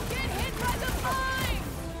 Don't get hit by the mine!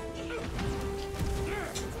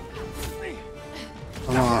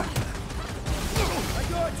 Come on. I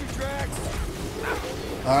got you, Drax!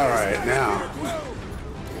 Alright, now.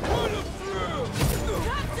 Put him through!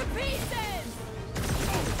 Cut to pieces!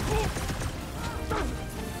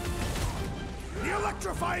 The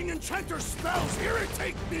electrifying enchanter spells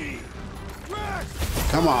irritate me! Drax!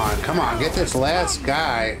 Come on. Get this last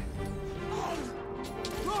guy.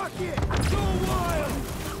 Rocket! Go wild!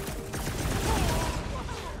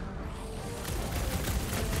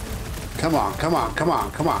 Come on.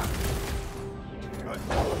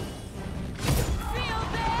 Feel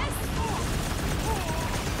this?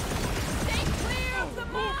 Stay clear of the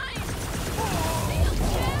mine! Feel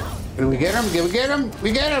down! Did we get him? Did we get him?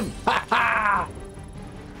 We get him! Ha ha!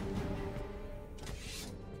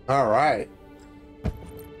 All right.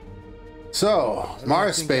 So,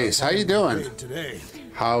 Mars Space, how you doing? Today.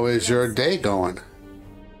 How is your day going?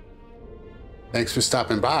 Thanks for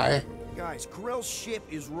stopping by. Guys, Corell's ship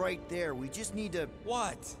is right there. We just need to...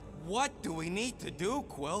 What? What do we need to do,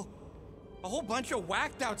 Quill? A whole bunch of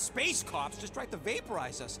whacked out space cops just tried to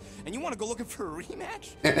vaporize us. And you want to go looking for a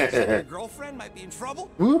rematch? Your girlfriend might be in trouble?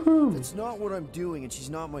 Woohoo! That's not what I'm doing, and she's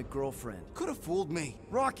not my girlfriend. Could have fooled me.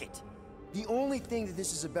 Rocket! The only thing that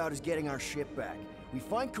this is about is getting our ship back. We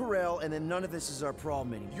find Corell, and then none of this is our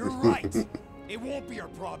problem anymore. You're right. It won't be our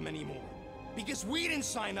problem anymore. Because we didn't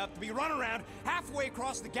sign up to be run around halfway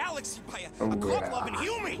across the galaxy by a cop-loving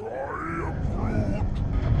human.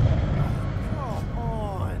 Come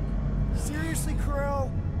on. Seriously,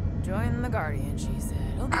 Corell? Join the Guardian, she said.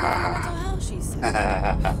 He'll be mental hell, she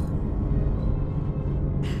said.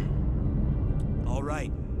 All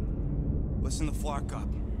right. Listen to Flark up.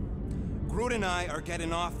 Groot and I are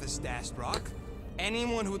getting off this Dastrock.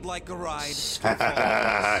 Anyone who'd like a ride.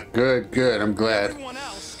 Good, good. I'm glad. Everyone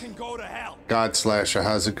else can go to hell. God Slasher,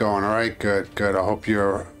 how's it going? All right, good, good. I hope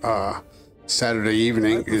your Saturday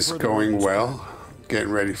evening is going well.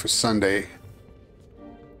 Getting ready for Sunday.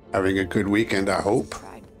 Having a good weekend, I hope.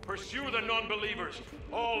 Pursue the non-believers.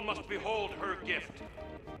 All must behold her gift.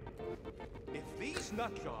 If these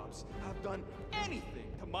nutjobs have done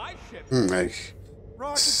anything to my ship...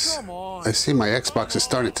 Rocket, come on. I see my Xbox is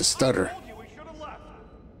starting to stutter.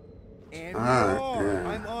 And yeah.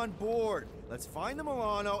 I'm on board. Let's find the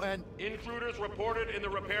Milano and... Intruders reported in the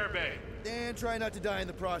repair bay. And try not to die in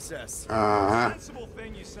the process. Sensible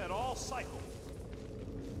thing you said all cycle.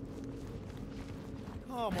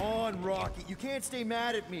 Come on, Rocket. You can't stay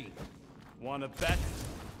mad at me. Wanna bet?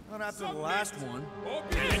 Not after the last one.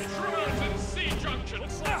 Intruders in C-Junction.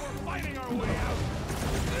 Looks like we're fighting our way out.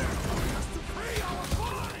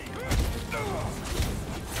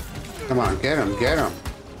 Come on, get him, get him.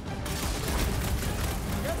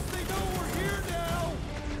 Guess they know we're here now.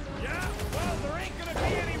 Yeah, well, there ain't gonna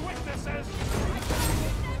be any witnesses.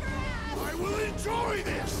 I will enjoy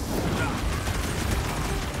this.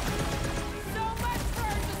 So much for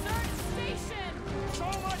our deserted station. So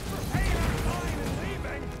much for paying our fine and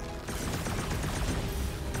leaving.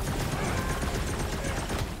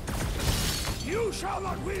 You shall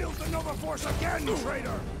not wield the Nova Force again,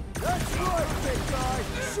 traitor. That's right, big guy.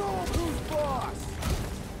 Show him who's boss.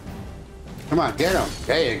 Come on, get him.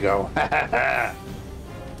 There you go.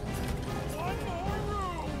 One more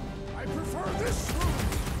room. I prefer this room.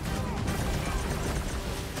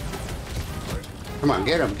 Come on,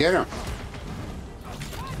 get him, get him.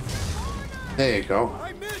 There you go.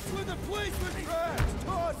 I missed when the place was cracked.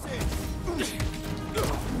 Toss it.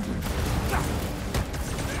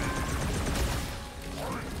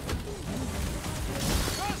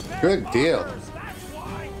 Good deal.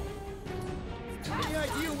 Any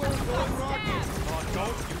idea where we're going, Rocket? Oh,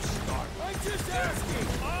 don't you start. I'm just asking.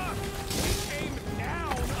 We came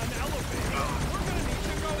down an elevator. We're gonna need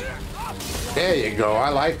to go up. There you go. I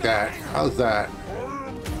like that. How's that?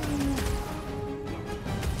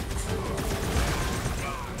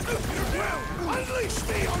 Unleash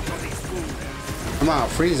me onto these fools. Come on,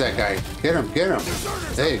 freeze that guy. Get him, get him.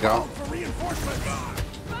 There you go. For reinforcements.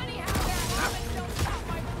 Funny how that habits don't stop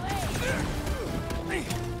my blade.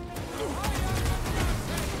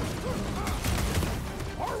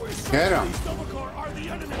 Get him. Silvercore are the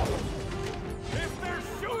enemy. If they're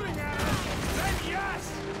shooting at us, then yes.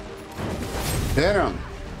 Get him.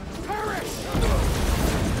 Perish.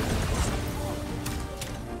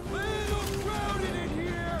 Little crowded in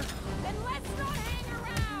here. Then let's not hang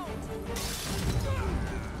around.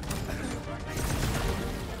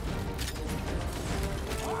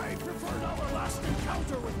 I prefer our last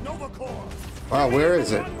encounter with Nova Corps. Wow, where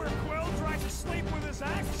is it? Where Quill tried to sleep with his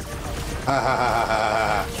ex. Ha ha ha ha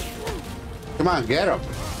ha. Come on, get him.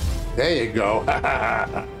 There you go.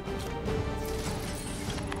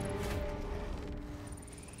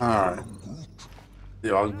 Alright.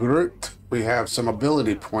 Yo, Groot, we have some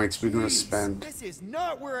ability points we're going to spend. This is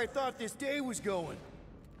not where I thought this day was going.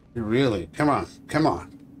 Really? Come on, come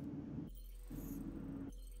on.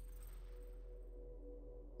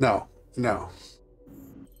 No, no.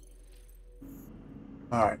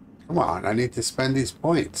 Alright, come on. I need to spend these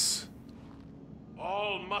points.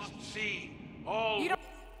 All must see. All You don't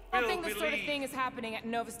will think this sort of believe. thing is happening at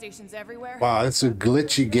Nova stations everywhere? Wow, it's a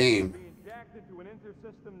glitchy game. Jacked into an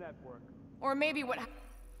inter-system network. Or maybe what...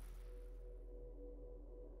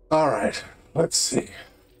 Alright, let's see.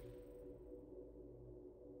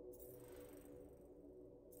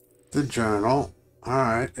 The journal.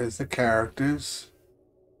 Alright, there's the characters.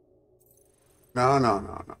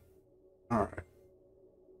 No. Alright.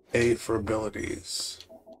 A for abilities.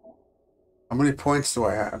 How many points do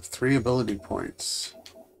I have? 3 ability points.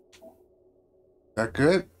 Is that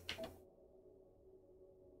good?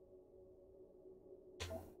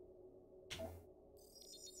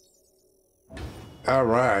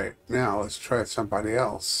 Alright, now let's try somebody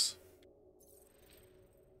else.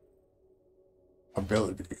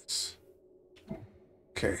 Abilities.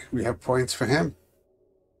 Okay, we have points for him.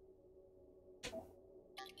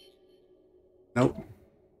 Nope.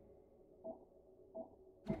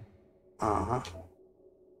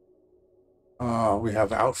 Oh, we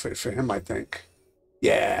have outfit for him, I think.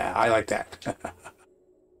 Yeah, I like that.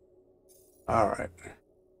 All right.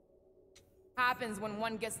 Happens when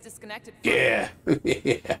one gets disconnected. Yeah.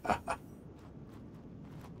 Yeah.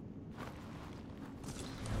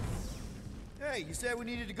 Hey, you said we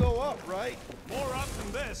needed to go up, right? More up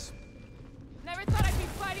than this. Never thought I'd be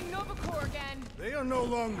fighting Nova Corps again. They are no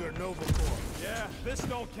longer Nova Corps. Yeah, this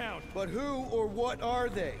don't count. But who or what are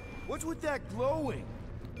they? What's with that glowing?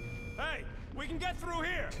 Hey, we can get through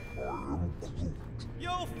here.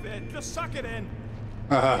 You'll fit. Just suck it in.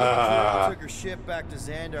 Corral took her ship back to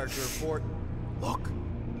Xandar to report. Look.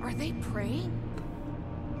 Are they praying?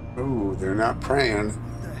 Ooh, they're not praying.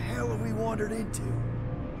 What the hell have we wandered into?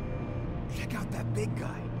 Check out that big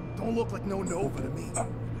guy. Don't look like no Nova to me.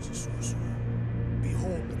 He's a sorcerer.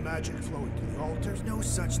 Behold the magic flowing to the altar. There's no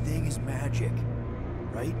such thing as magic.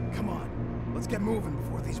 Right? Come on. Let's get moving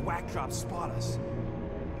before these whack drops spot us.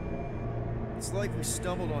 It's like we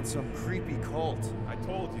stumbled on some creepy cult. I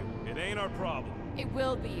told you, it ain't our problem. It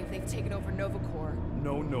will be if they've taken over Nova Corps.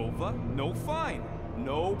 No Nova, no fine.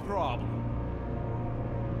 No problem.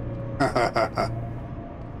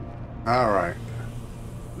 All right.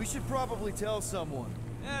 We should probably tell someone.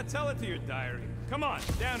 Yeah, tell it to your diary. Come on,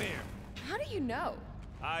 down here. How do you know?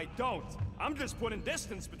 I don't. I'm just putting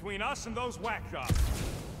distance between us and those whack jobs.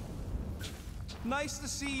 Nice to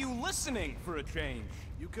see you listening for a change.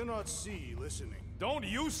 You cannot see listening. Don't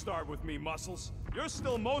you start with me, Muscles. You're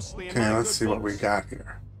still mostly in Okay, my let's good see what we books. got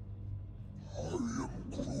here.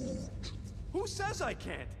 Who says I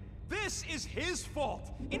can't? This is his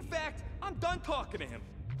fault. In fact, I'm done talking to him.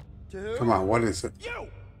 To who? Come on, what is it? You!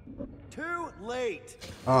 Too late.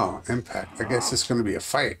 Oh, impact. I guess it's going to be a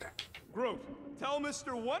fight. Groot, tell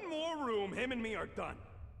Mr. One more room him and me are done.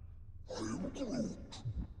 I am Groot.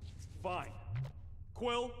 Fine.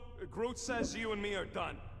 Quill, Groot says you and me are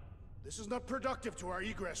done. This is not productive to our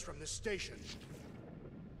egress from this station.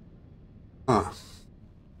 Huh.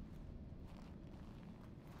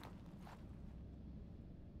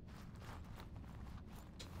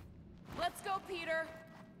 Let's go, Peter.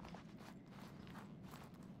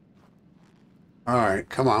 All right,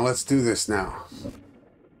 come on, let's do this now.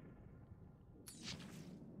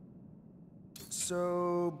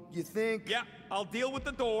 So, you think... Yeah, I'll deal with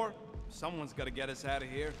the door. Someone's got to get us out of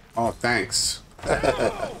here. Oh, thanks. Purge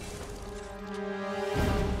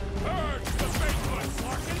the faithless,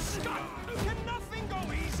 Larkin Scott! Can nothing go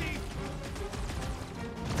easy?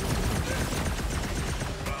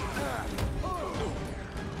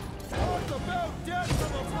 Talk about death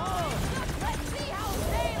from above! Let's see how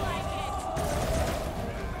they like it!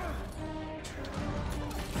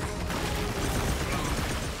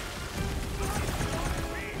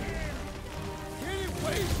 Get it,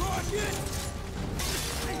 Wade Rocket!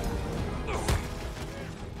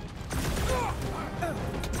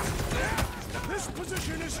 This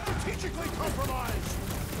position is strategically compromised.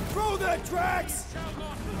 Throw that, Drax!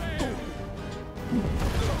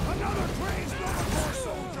 Another crazed Nova Corps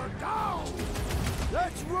soldier down!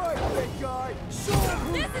 That's right, big guy! Show 'em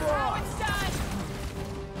who's This is how it's done!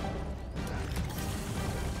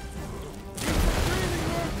 breathing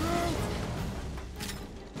there, Groot!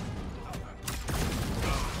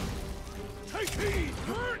 Take heed!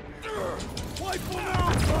 Wipe them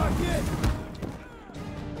out, Rocket!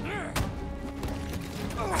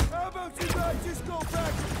 How about you guys just go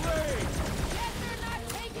back to play? Guess they're not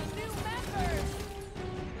taking new members!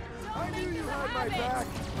 Don't I make knew you this a had my habit. back!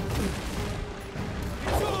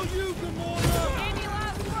 It's all you, Gamora! Any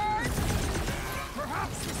last words?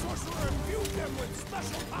 Perhaps the sorcerer imbued them with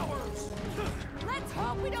special powers! Let's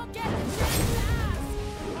hope we don't get a chance to ask!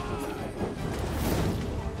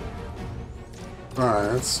 All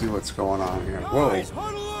right, let's see what's going on here. Whoa. Guys,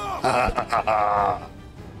 huddle up!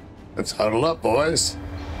 Let's huddle up, boys.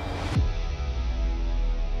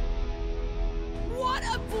 What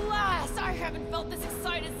a blast! I haven't felt this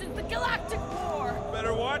excited since the Galactic War!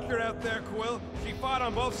 Better watch her out there, Quill. She fought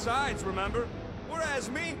on both sides, remember? Whereas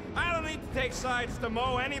me, I don't need to take sides to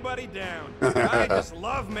mow anybody down. I just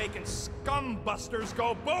love making scumbusters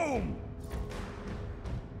go boom!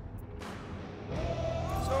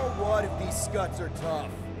 So what if these scuts are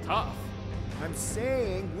tough? Tough? I'm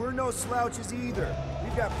saying we're no slouches either.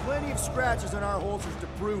 We've got plenty of scratches on our holsters to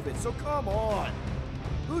prove it, so come on.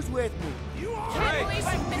 Who's with me? You are! Can't believe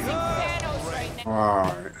I'm missing Thanos right now.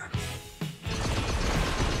 Alright.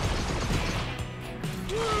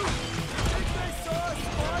 Think they saw us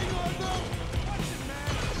spying on them?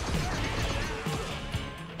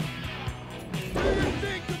 What do you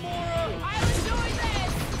think, Gamora? I was doing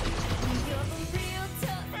this!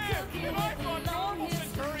 Man, I thought normal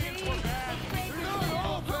Centurions were bad. They're not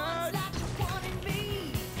all bad.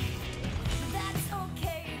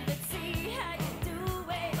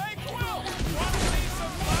 Hey, Quill! Want to see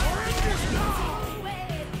some fire?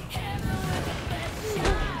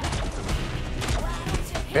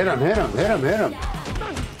 Hit him, hit him, hit him, hit him.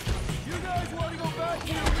 You guys want to go back to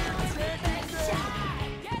your weird camping thing?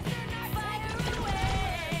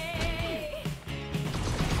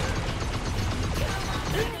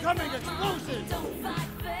 Incoming explosion!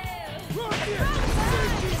 Rocket!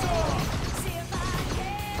 Safety's off!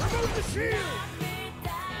 Remove the shield!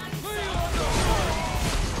 Lay on the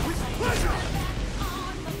horse! With pleasure!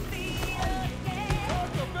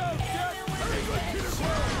 Talk about death! Very good, Peter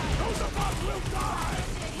Quill! Those of us will die!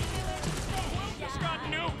 Just got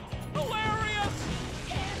nuked! Hilarious!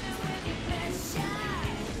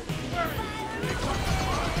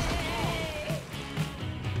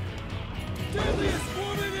 Deadliest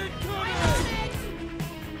woman incoming!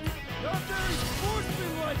 Not very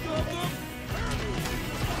sportsmanlike of them!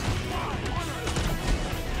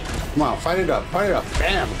 Come on, fight it up, fight it up.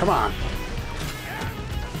 Bam, come on.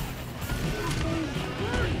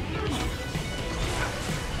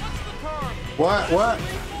 What?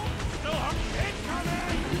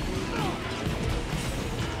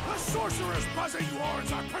 The sorcerer's buzzing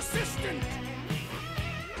roars are persistent!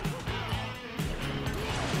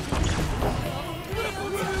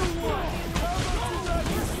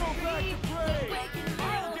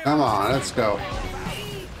 Come on, let's go.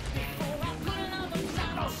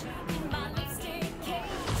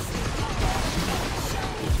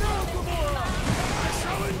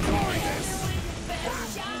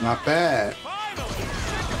 Not bad.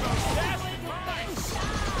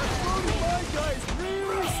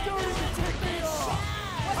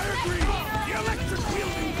 I agree. The electric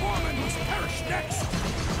wielding foreman must perish next.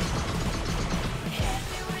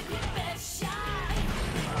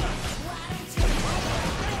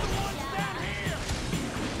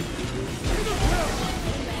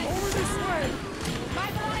 Over this way.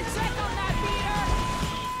 Might want to check on that, Peter!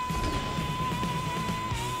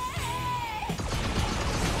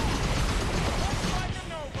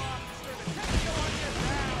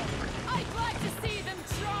 I'd like to see them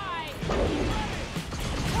try!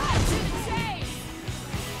 Cut to the chase!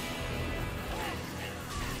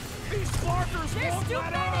 These sparkers There's won't too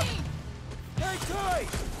let up. many! Hang tight.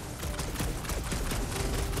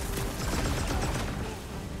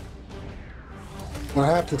 What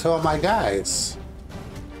happened to all my guys?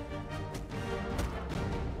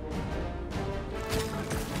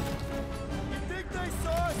 You think they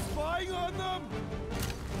saw us spying on them?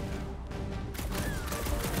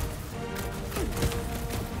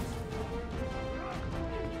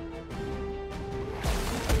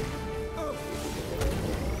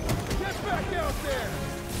 Get back out there!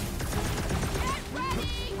 Get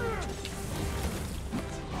ready!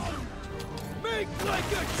 Make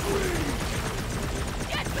like a tree!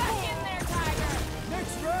 Get back in there, Tiger!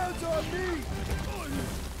 Next round's on me!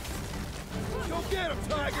 Go get him,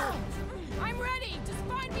 Tiger! I'm ready! Just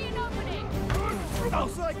find me an opening!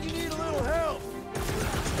 Looks like you need a little help!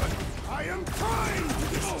 I am trying to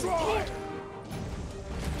destroy!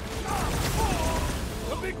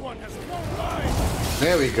 The big one has one line!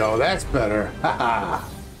 There we go, that's better. Haha.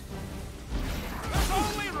 There's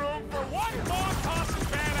only room for one more tossing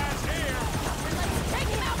badass here! Let's take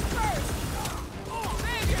him out first!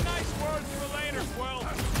 Save your nice words for later, Quill!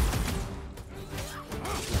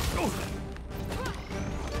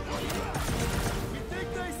 You think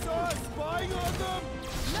they saw us spying on them?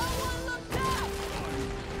 No one looked up!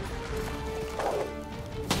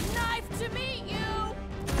 Knife to meet you!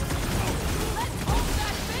 Let's hope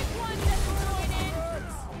that big one doesn't join in!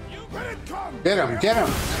 Let it come! Get him, get him.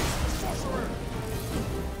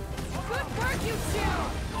 Good work, you two!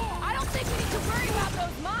 I don't think we need to worry about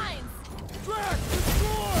those mines! Drax,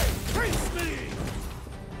 destroy! Face me!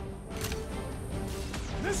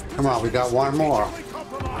 This Come on, we got one more. strategically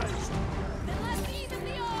compromised. Then let's even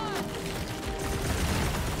the odds!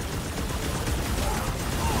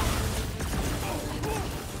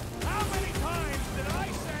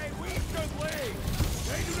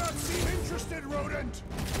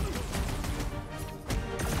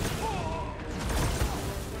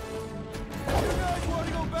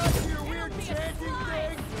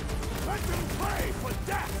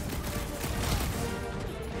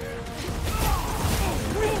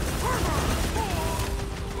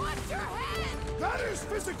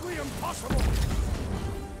 possible.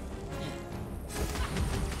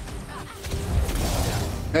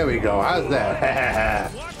 There we go. How's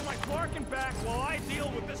that? Watch my Clarkin back while I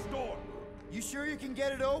deal with this door. You sure you can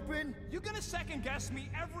get it open? You gonna second guess me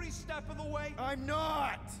every step of the way? I'm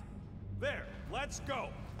not! There, let's go.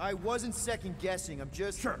 I wasn't second guessing, I'm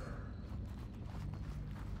just... Sure.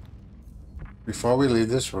 Before we leave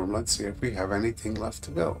this room, let's see if we have anything left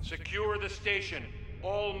to go. Secure the station.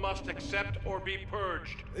 All must accept or be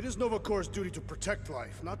purged. It is Nova Corps' duty to protect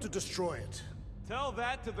life, not to destroy it. Tell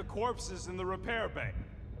that to the corpses in the repair bay.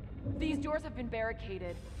 These doors have been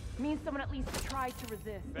barricaded. Means someone at least tried to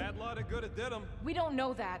resist. Bad lot of good it did them. We don't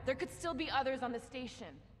know that. There could still be others on the station.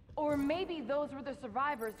 Or maybe those were the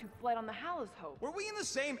survivors who fled on the Hallows Hope. Were we in the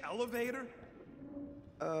same elevator?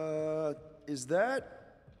 Is that?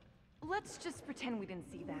 Let's just pretend we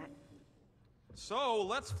didn't see that. So,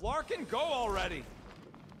 let's Flarkin go already.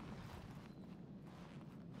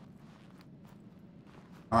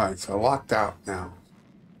 Alright, so locked out now.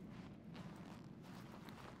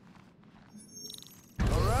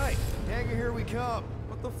 Alright, Hanger, here we come.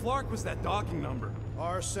 What the Flark was that docking number?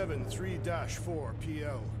 R73-4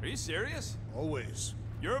 PL. Are you serious? Always.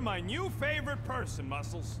 You're my new favorite person,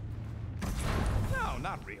 Muscles. No,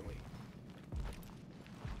 not really.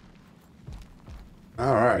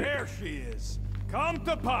 Alright. There she is. Come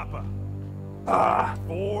to Papa.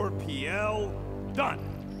 4 PL. Done.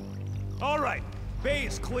 Alright. Bay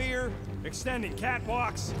is clear. Extending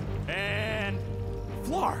catwalks. And...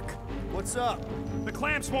 Flark! What's up? The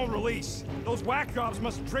clamps won't release. Those whack jobs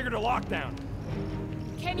must have triggered a lockdown.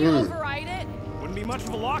 Can you override it? Wouldn't be much of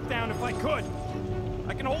a lockdown if I could.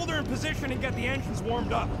 I can hold her in position and get the engines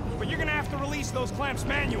warmed up, but you're gonna have to release those clamps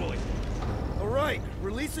manually. Alright,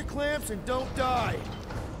 release the clamps and don't die.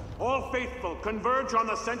 All faithful, converge on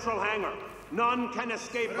the central hangar. None can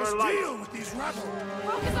escape her light. Deal with these rebels.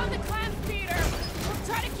 Focus on the clamps, Peter! We'll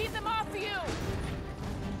try to keep them off of you!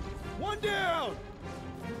 One down!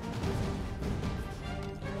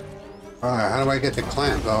 Alright, how do I get the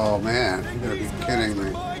clamp? Oh man, you're gonna be kidding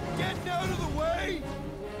me. Mind getting out of the way?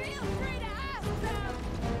 Feel free to ask them!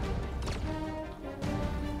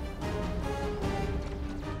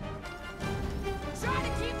 Try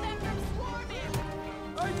to keep them from swarming!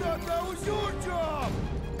 I thought that was your job!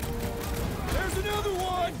 There's another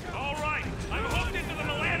one! All right, I'm hooked into the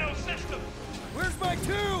Milano system. Where's my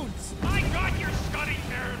tunes? I got your Scuddy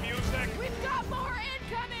Fair music. We've got more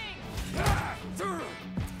incoming!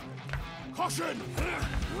 Caution!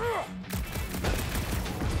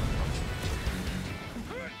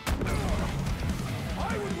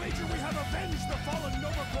 I would wager we have avenged the fallen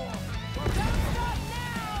Nova Corps! Don't stop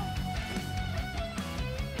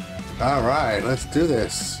now! Alright, let's do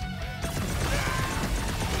this.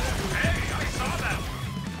 Hey, I saw that.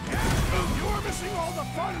 You're missing all the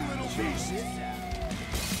fun, little beast!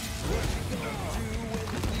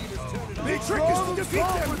 Big trick is to defeat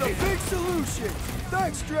them with a big solution!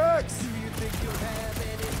 Thanks, Drax!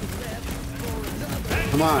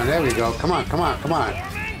 Come on, there we go. Come on, come on, come on.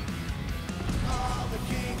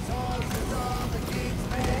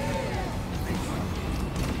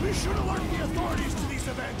 We should alert the authorities to these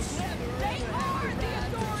events! They are the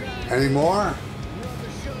authorities! Any more?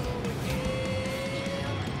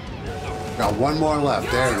 Got one more left.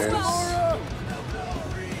 There it is.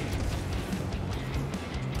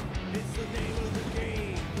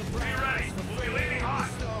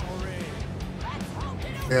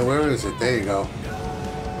 Yeah, where is it? There you go.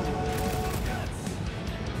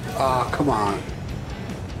 Ah, come on.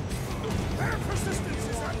 Their persistence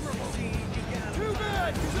is admirable! Too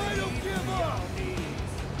bad, because I don't give up!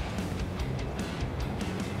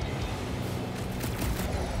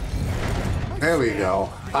 There we go.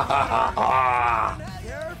 Ha ha ha ha.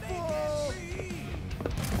 Careful!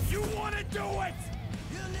 You want to do it!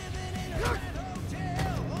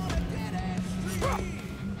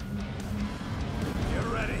 Get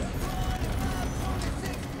ready.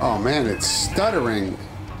 Oh man, it's stuttering.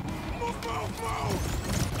 Move, move, move!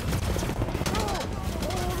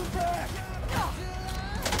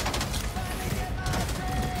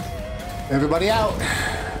 Everybody out.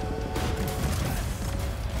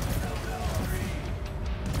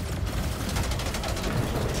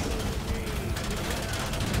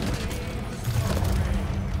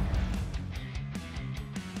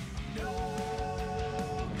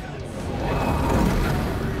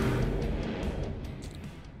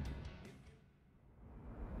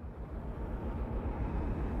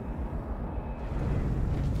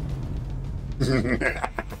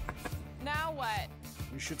 Now what?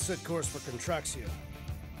 We should set course for Contraxia.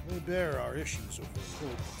 We bear our issues over.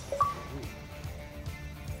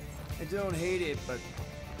 I don't hate it, but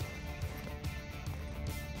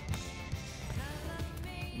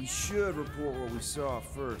We should report what we saw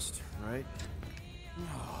first, right?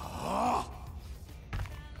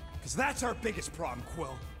 Because that's our biggest problem,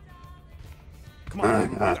 Quill. Come on,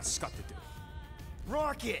 we got stuff to do.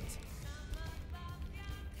 Rocket!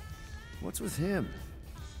 What's with him?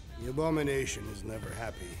 The Abomination is never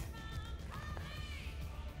happy.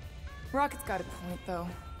 Rocket's got a point, though.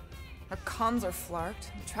 Our comms are flarked,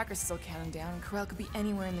 the tracker's still counting down, and Corel could be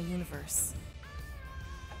anywhere in the universe.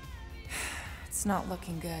 It's not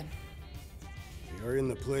looking good. We are in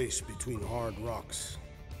the place between hard rocks.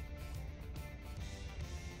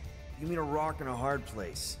 You mean a rock in a hard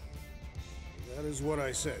place? That is what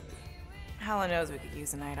I said. Hala knows we could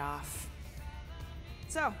use a night off.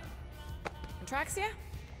 So, Atraxia?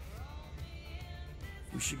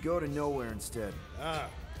 We should go to nowhere instead. Ah,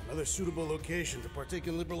 another suitable location to partake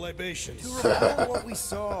in liberal libations. To recall what we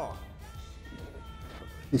saw.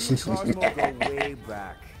 Me and Cosmo go way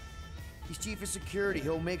back. He's chief of security.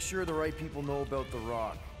 He'll make sure the right people know about the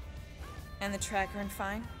rock. And the tracker and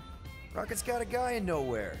fine? Rocket's got a guy in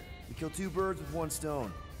nowhere. We kill two birds with one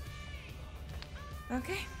stone.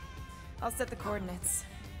 Okay. I'll set the coordinates.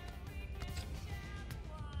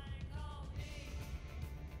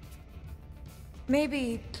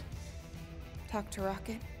 Maybe talk to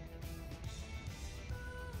Rocket.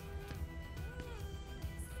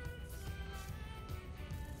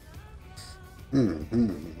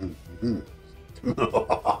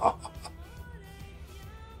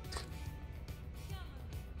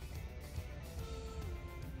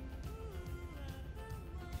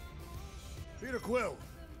 Peter Quill,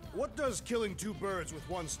 what does killing two birds with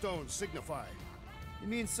one stone signify? You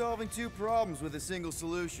mean solving two problems with a single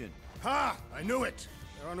solution? Ha! I knew it!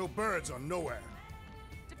 There are no birds on nowhere.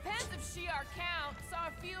 Depends if Shi'ar count. Saw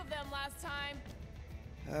a few of them last time.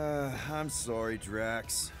 I'm sorry,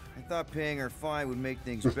 Drax. I thought paying our fine would make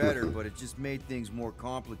things better, but it just made things more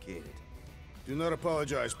complicated. Do not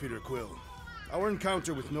apologize, Peter Quill. Our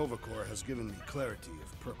encounter with Nova Corps has given me clarity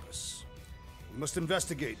of purpose. We must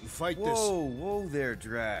investigate and fight this. Whoa there,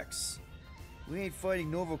 Drax. We ain't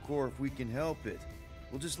fighting Nova Corps if we can help it.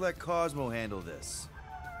 We'll just let Cosmo handle this.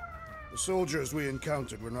 The soldiers we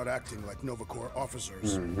encountered were not acting like Nova Corps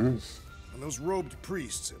officers. And those robed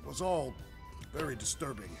priests, it was all very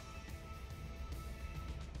disturbing.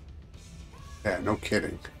 Yeah, no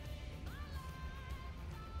kidding.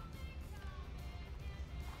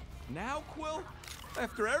 Now, Quill?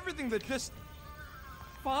 After everything that just...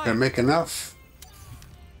 Fine. Gonna make enough?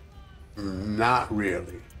 Not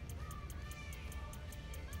really.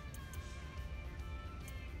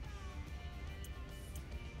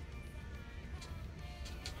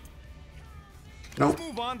 Nope. Let's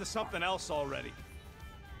move on to something else already.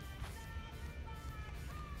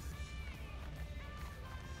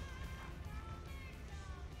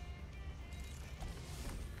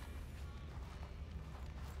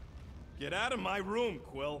 Get out of my room,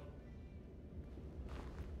 Quill.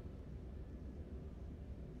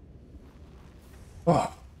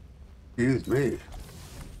 Oh, excuse me.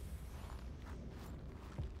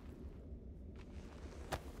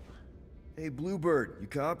 Hey, Bluebird, you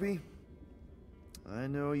copy? I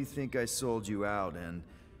know you think I sold you out, and...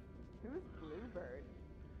 Who's Bluebird?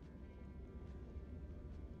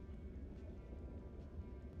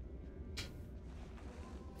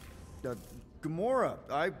 Gamora,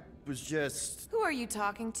 I was just... Who are you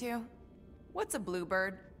talking to? What's a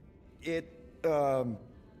Bluebird? It,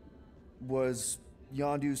 was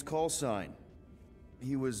Yondu's call sign.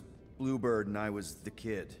 He was Bluebird and I was the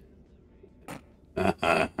kid.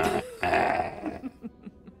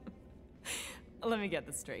 Let me get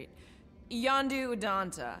this straight. Yondu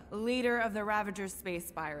Udonta, leader of the Ravagers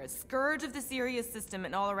space virus, scourge of the Sirius system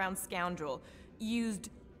and all-around scoundrel, used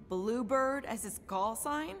Bluebird as his call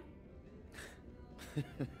sign?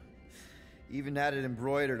 Even had it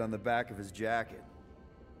embroidered on the back of his jacket.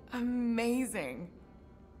 Amazing.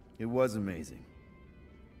 It was amazing.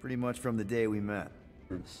 Pretty much from the day we met.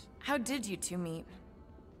 How did you two meet?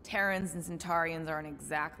 Terrans and Centaurians aren't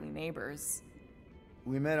exactly neighbors.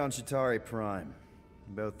 We met on Chitauri Prime,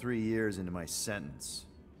 about 3 years into my sentence.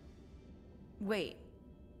 Wait,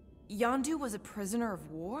 Yondu was a prisoner of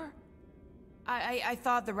war? I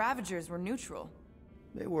thought the Ravagers were neutral.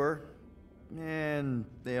 They were, and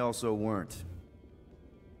they also weren't.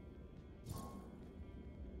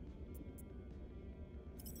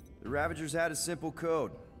 The Ravagers had a simple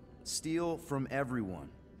code. Steal from everyone.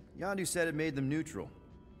 Yondu said it made them neutral.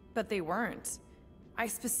 But they weren't. I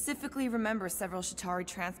specifically remember several Chitauri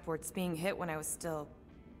transports being hit when I was still...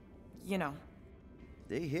 you know.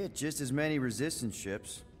 They hit just as many resistance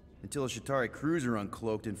ships, until a Chitauri cruiser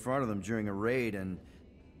uncloaked in front of them during a raid and...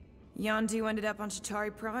 Yondu ended up on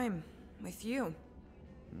Chitauri Prime with you.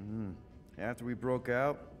 After we broke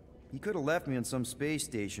out, he could have left me on some space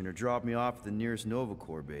station or dropped me off at the nearest Nova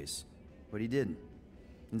Corps base, but he didn't.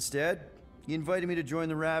 Instead, he invited me to join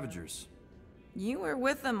the Ravagers. You were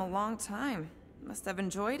with them a long time. Must have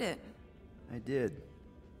enjoyed it. I did.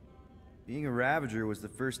 Being a Ravager was the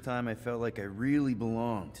first time I felt like I really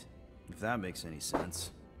belonged, if that makes any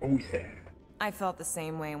sense. Oh yeah. I felt the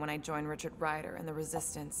same way when I joined Richard Rider and the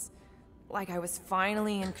Resistance. Like I was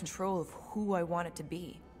finally in control of who I wanted to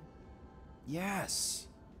be. Yes,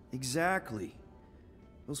 exactly.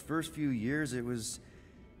 Those first few years, it was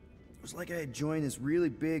like I had joined this really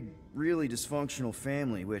big, really dysfunctional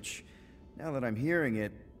family, which, now that I'm hearing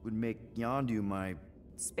it, would make Yondu my...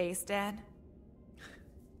 Space Dad?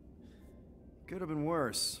 Could have been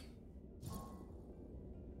worse.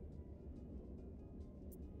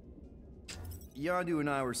 Yondu and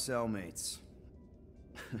I were cellmates.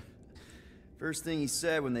 First thing he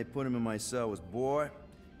said when they put him in my cell was, "Boy,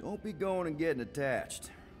 don't be going and getting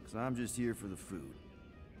attached, because I'm just here for the food."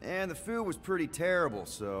 And the food was pretty terrible,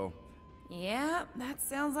 so... Yeah, that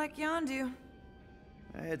sounds like Yondu.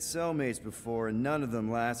 I had cellmates before, and none of them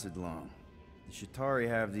lasted long. The Chitauri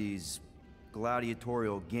have these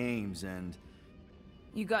gladiatorial games, and...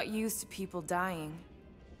 You got used to people dying.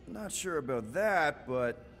 Not sure about that,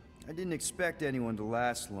 but I didn't expect anyone to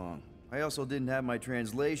last long. I also didn't have my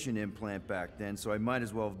translation implant back then, so I might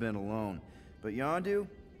as well have been alone. But Yondu,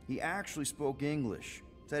 he actually spoke English.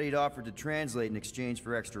 Said he'd offered to translate in exchange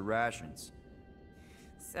for extra rations.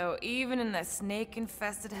 So even in the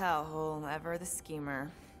snake-infested hellhole, ever the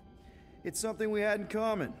schemer. It's something we had in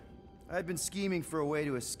common. I'd been scheming for a way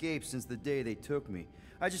to escape since the day they took me.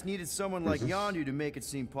 I just needed someone like Yondu to make it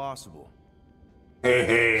seem possible.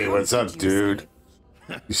 Hey, what's up, dude?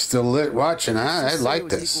 You still lit watching, huh? I like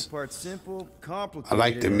this. Simple, I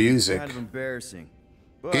like the music. Kind of embarrassing.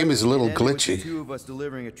 Game is a little With the glitchy. two of us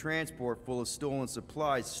delivering a transport full of stolen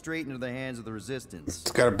supplies straight into the hands of the Resistance.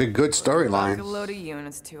 It's got a big, good Like a storyline. load of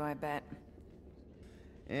units too, I bet.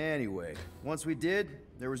 Anyway, once we did,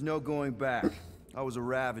 there was no going back. I was a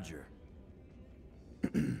Ravager.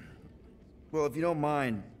 Well, if you don't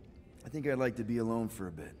mind, I think I'd like to be alone for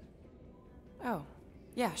a bit. Oh,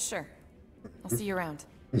 yeah, sure. I'll see you around.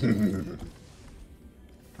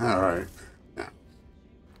 All right.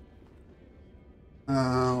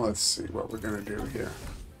 Let's see what we're gonna do here.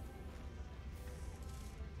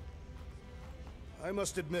 I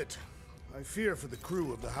must admit, I fear for the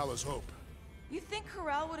crew of the Hala's Hope. You think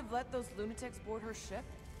Corral would have let those lunatics board her ship?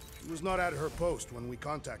 She was not at her post when we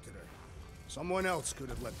contacted her. Someone else could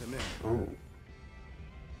have let them in. Oh.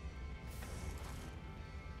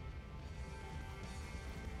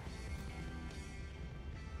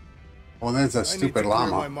 Well, there's a stupid I need to clear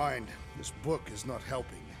llama. my mind. This book is not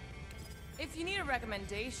helping. If you need a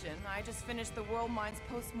recommendation, I just finished the World Minds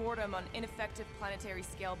Postmortem on ineffective planetary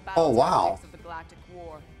scale battle wow. tactics of the Galactic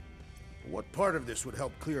War. What part of this would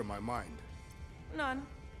help clear my mind? None.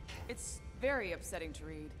 It's very upsetting to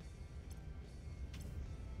read.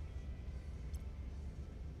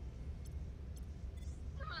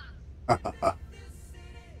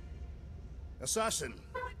 Assassin,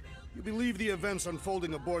 you believe the events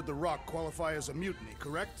unfolding aboard the Rock qualify as a mutiny,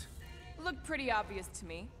 correct? Looked pretty obvious to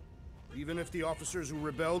me. Even if the officers who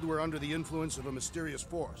rebelled were under the influence of a mysterious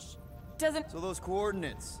force. Doesn't... So those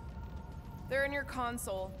coordinates. They're in your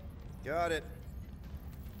console. Got it.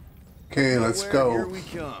 Okay, let's Here go. we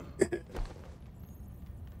come.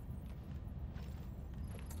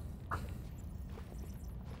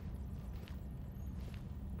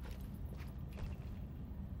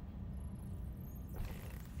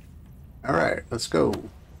 All right, let's go.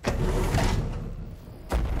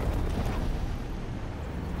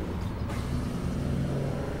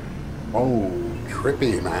 Oh,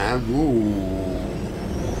 trippy, man. Ooh.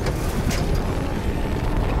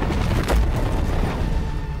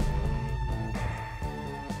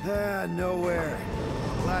 Nowhere.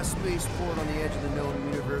 Last spaceport on the edge of the known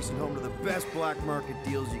universe and home to the best black market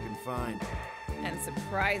deals you can find. And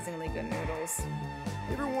surprisingly good noodles.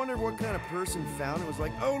 Ever wondered what kind of person found it? Was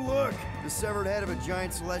like, oh look, the severed head of a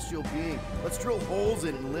giant celestial being. Let's drill holes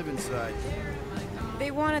in it and live inside.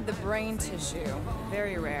 They wanted the brain tissue.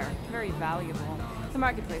 Very rare, very valuable. The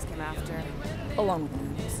marketplace came after, along with the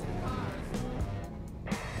noodles.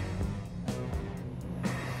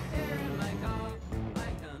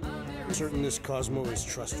 Certain this Cosmo is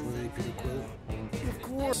trustworthy, Peter Quill? Of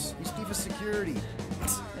course, he's chief of security.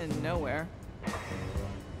 And nowhere.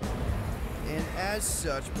 And as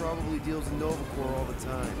such, probably deals in Nova Corps all the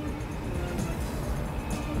time.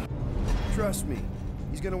 Trust me,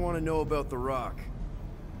 he's gonna want to know about the Rock.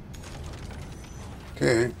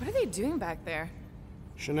 Okay. What are they doing back there?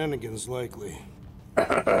 Shenanigans, likely.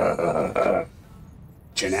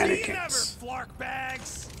 Shenanigans. Flark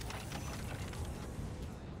bags.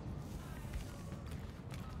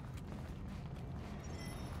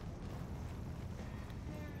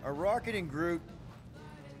 Are Rocket and Groot,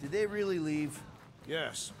 did they really leave?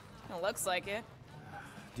 Yes. It looks like it.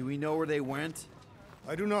 Do we know where they went?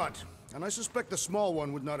 I do not, and I suspect the small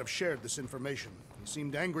one would not have shared this information. He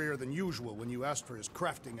seemed angrier than usual when you asked for his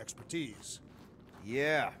crafting expertise.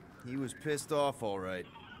 Yeah, he was pissed off, all right.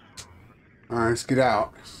 All right, let's get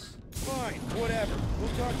out. Fine, whatever. We'll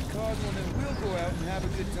talk to Cosmo and then we'll go out and have a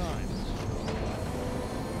good time.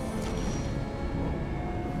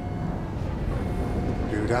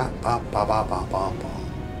 Do that. Ba ba ba ba ba ba.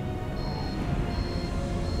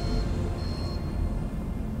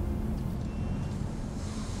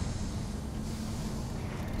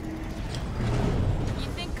 You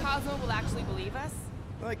think Cosmo will actually believe us?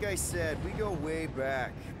 Like I said, we go way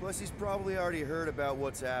back. Plus, he's probably already heard about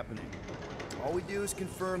what's happening. All we do is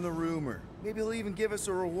confirm the rumor. Maybe he'll even give us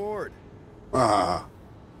a reward. I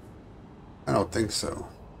don't think so.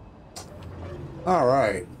 All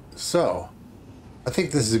right, so I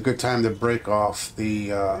think this is a good time to break off the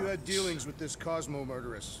You had dealings with this Cosmo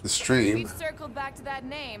murderess. the stream. We've circled back to that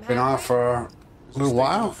name. Been on for a little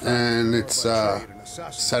while, and it's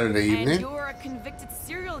Saturday And evening. you're a convicted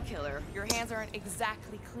serial killer. Your hands aren't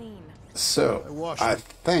exactly clean. So I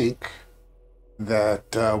think that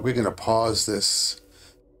we're gonna pause this.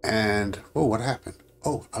 And oh, what happened?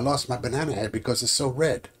 Oh, I lost my banana head because it's so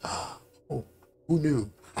red. Oh, who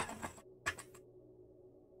knew? I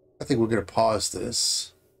think we're gonna pause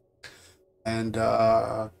this and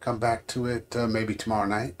come back to it maybe tomorrow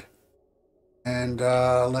night. And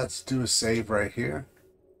let's do a save right here.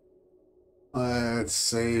 Let's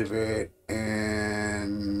save it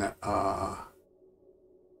in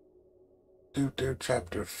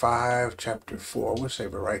chapter 5, chapter 4. We'll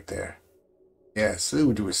save it right there. Yes,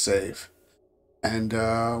 we'll do a save. And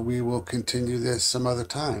we will continue this some other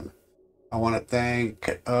time. I want to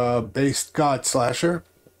thank Based God Slasher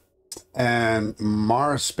and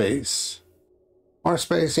Marspace.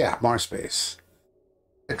 Marspace.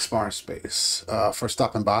 Marspace. For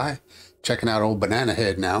stopping by, checking out old Banana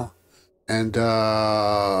Head now. And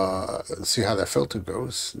see how that filter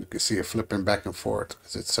goes. You can see it flipping back and forth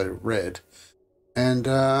because it's a red. And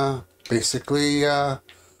basically,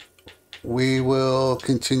 we will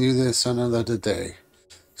continue this on another day.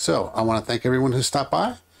 So I want to thank everyone who stopped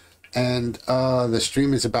by. And the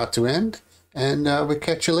stream is about to end. And we'll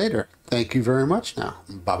catch you later. Thank you very much now.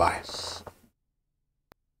 Bye-bye.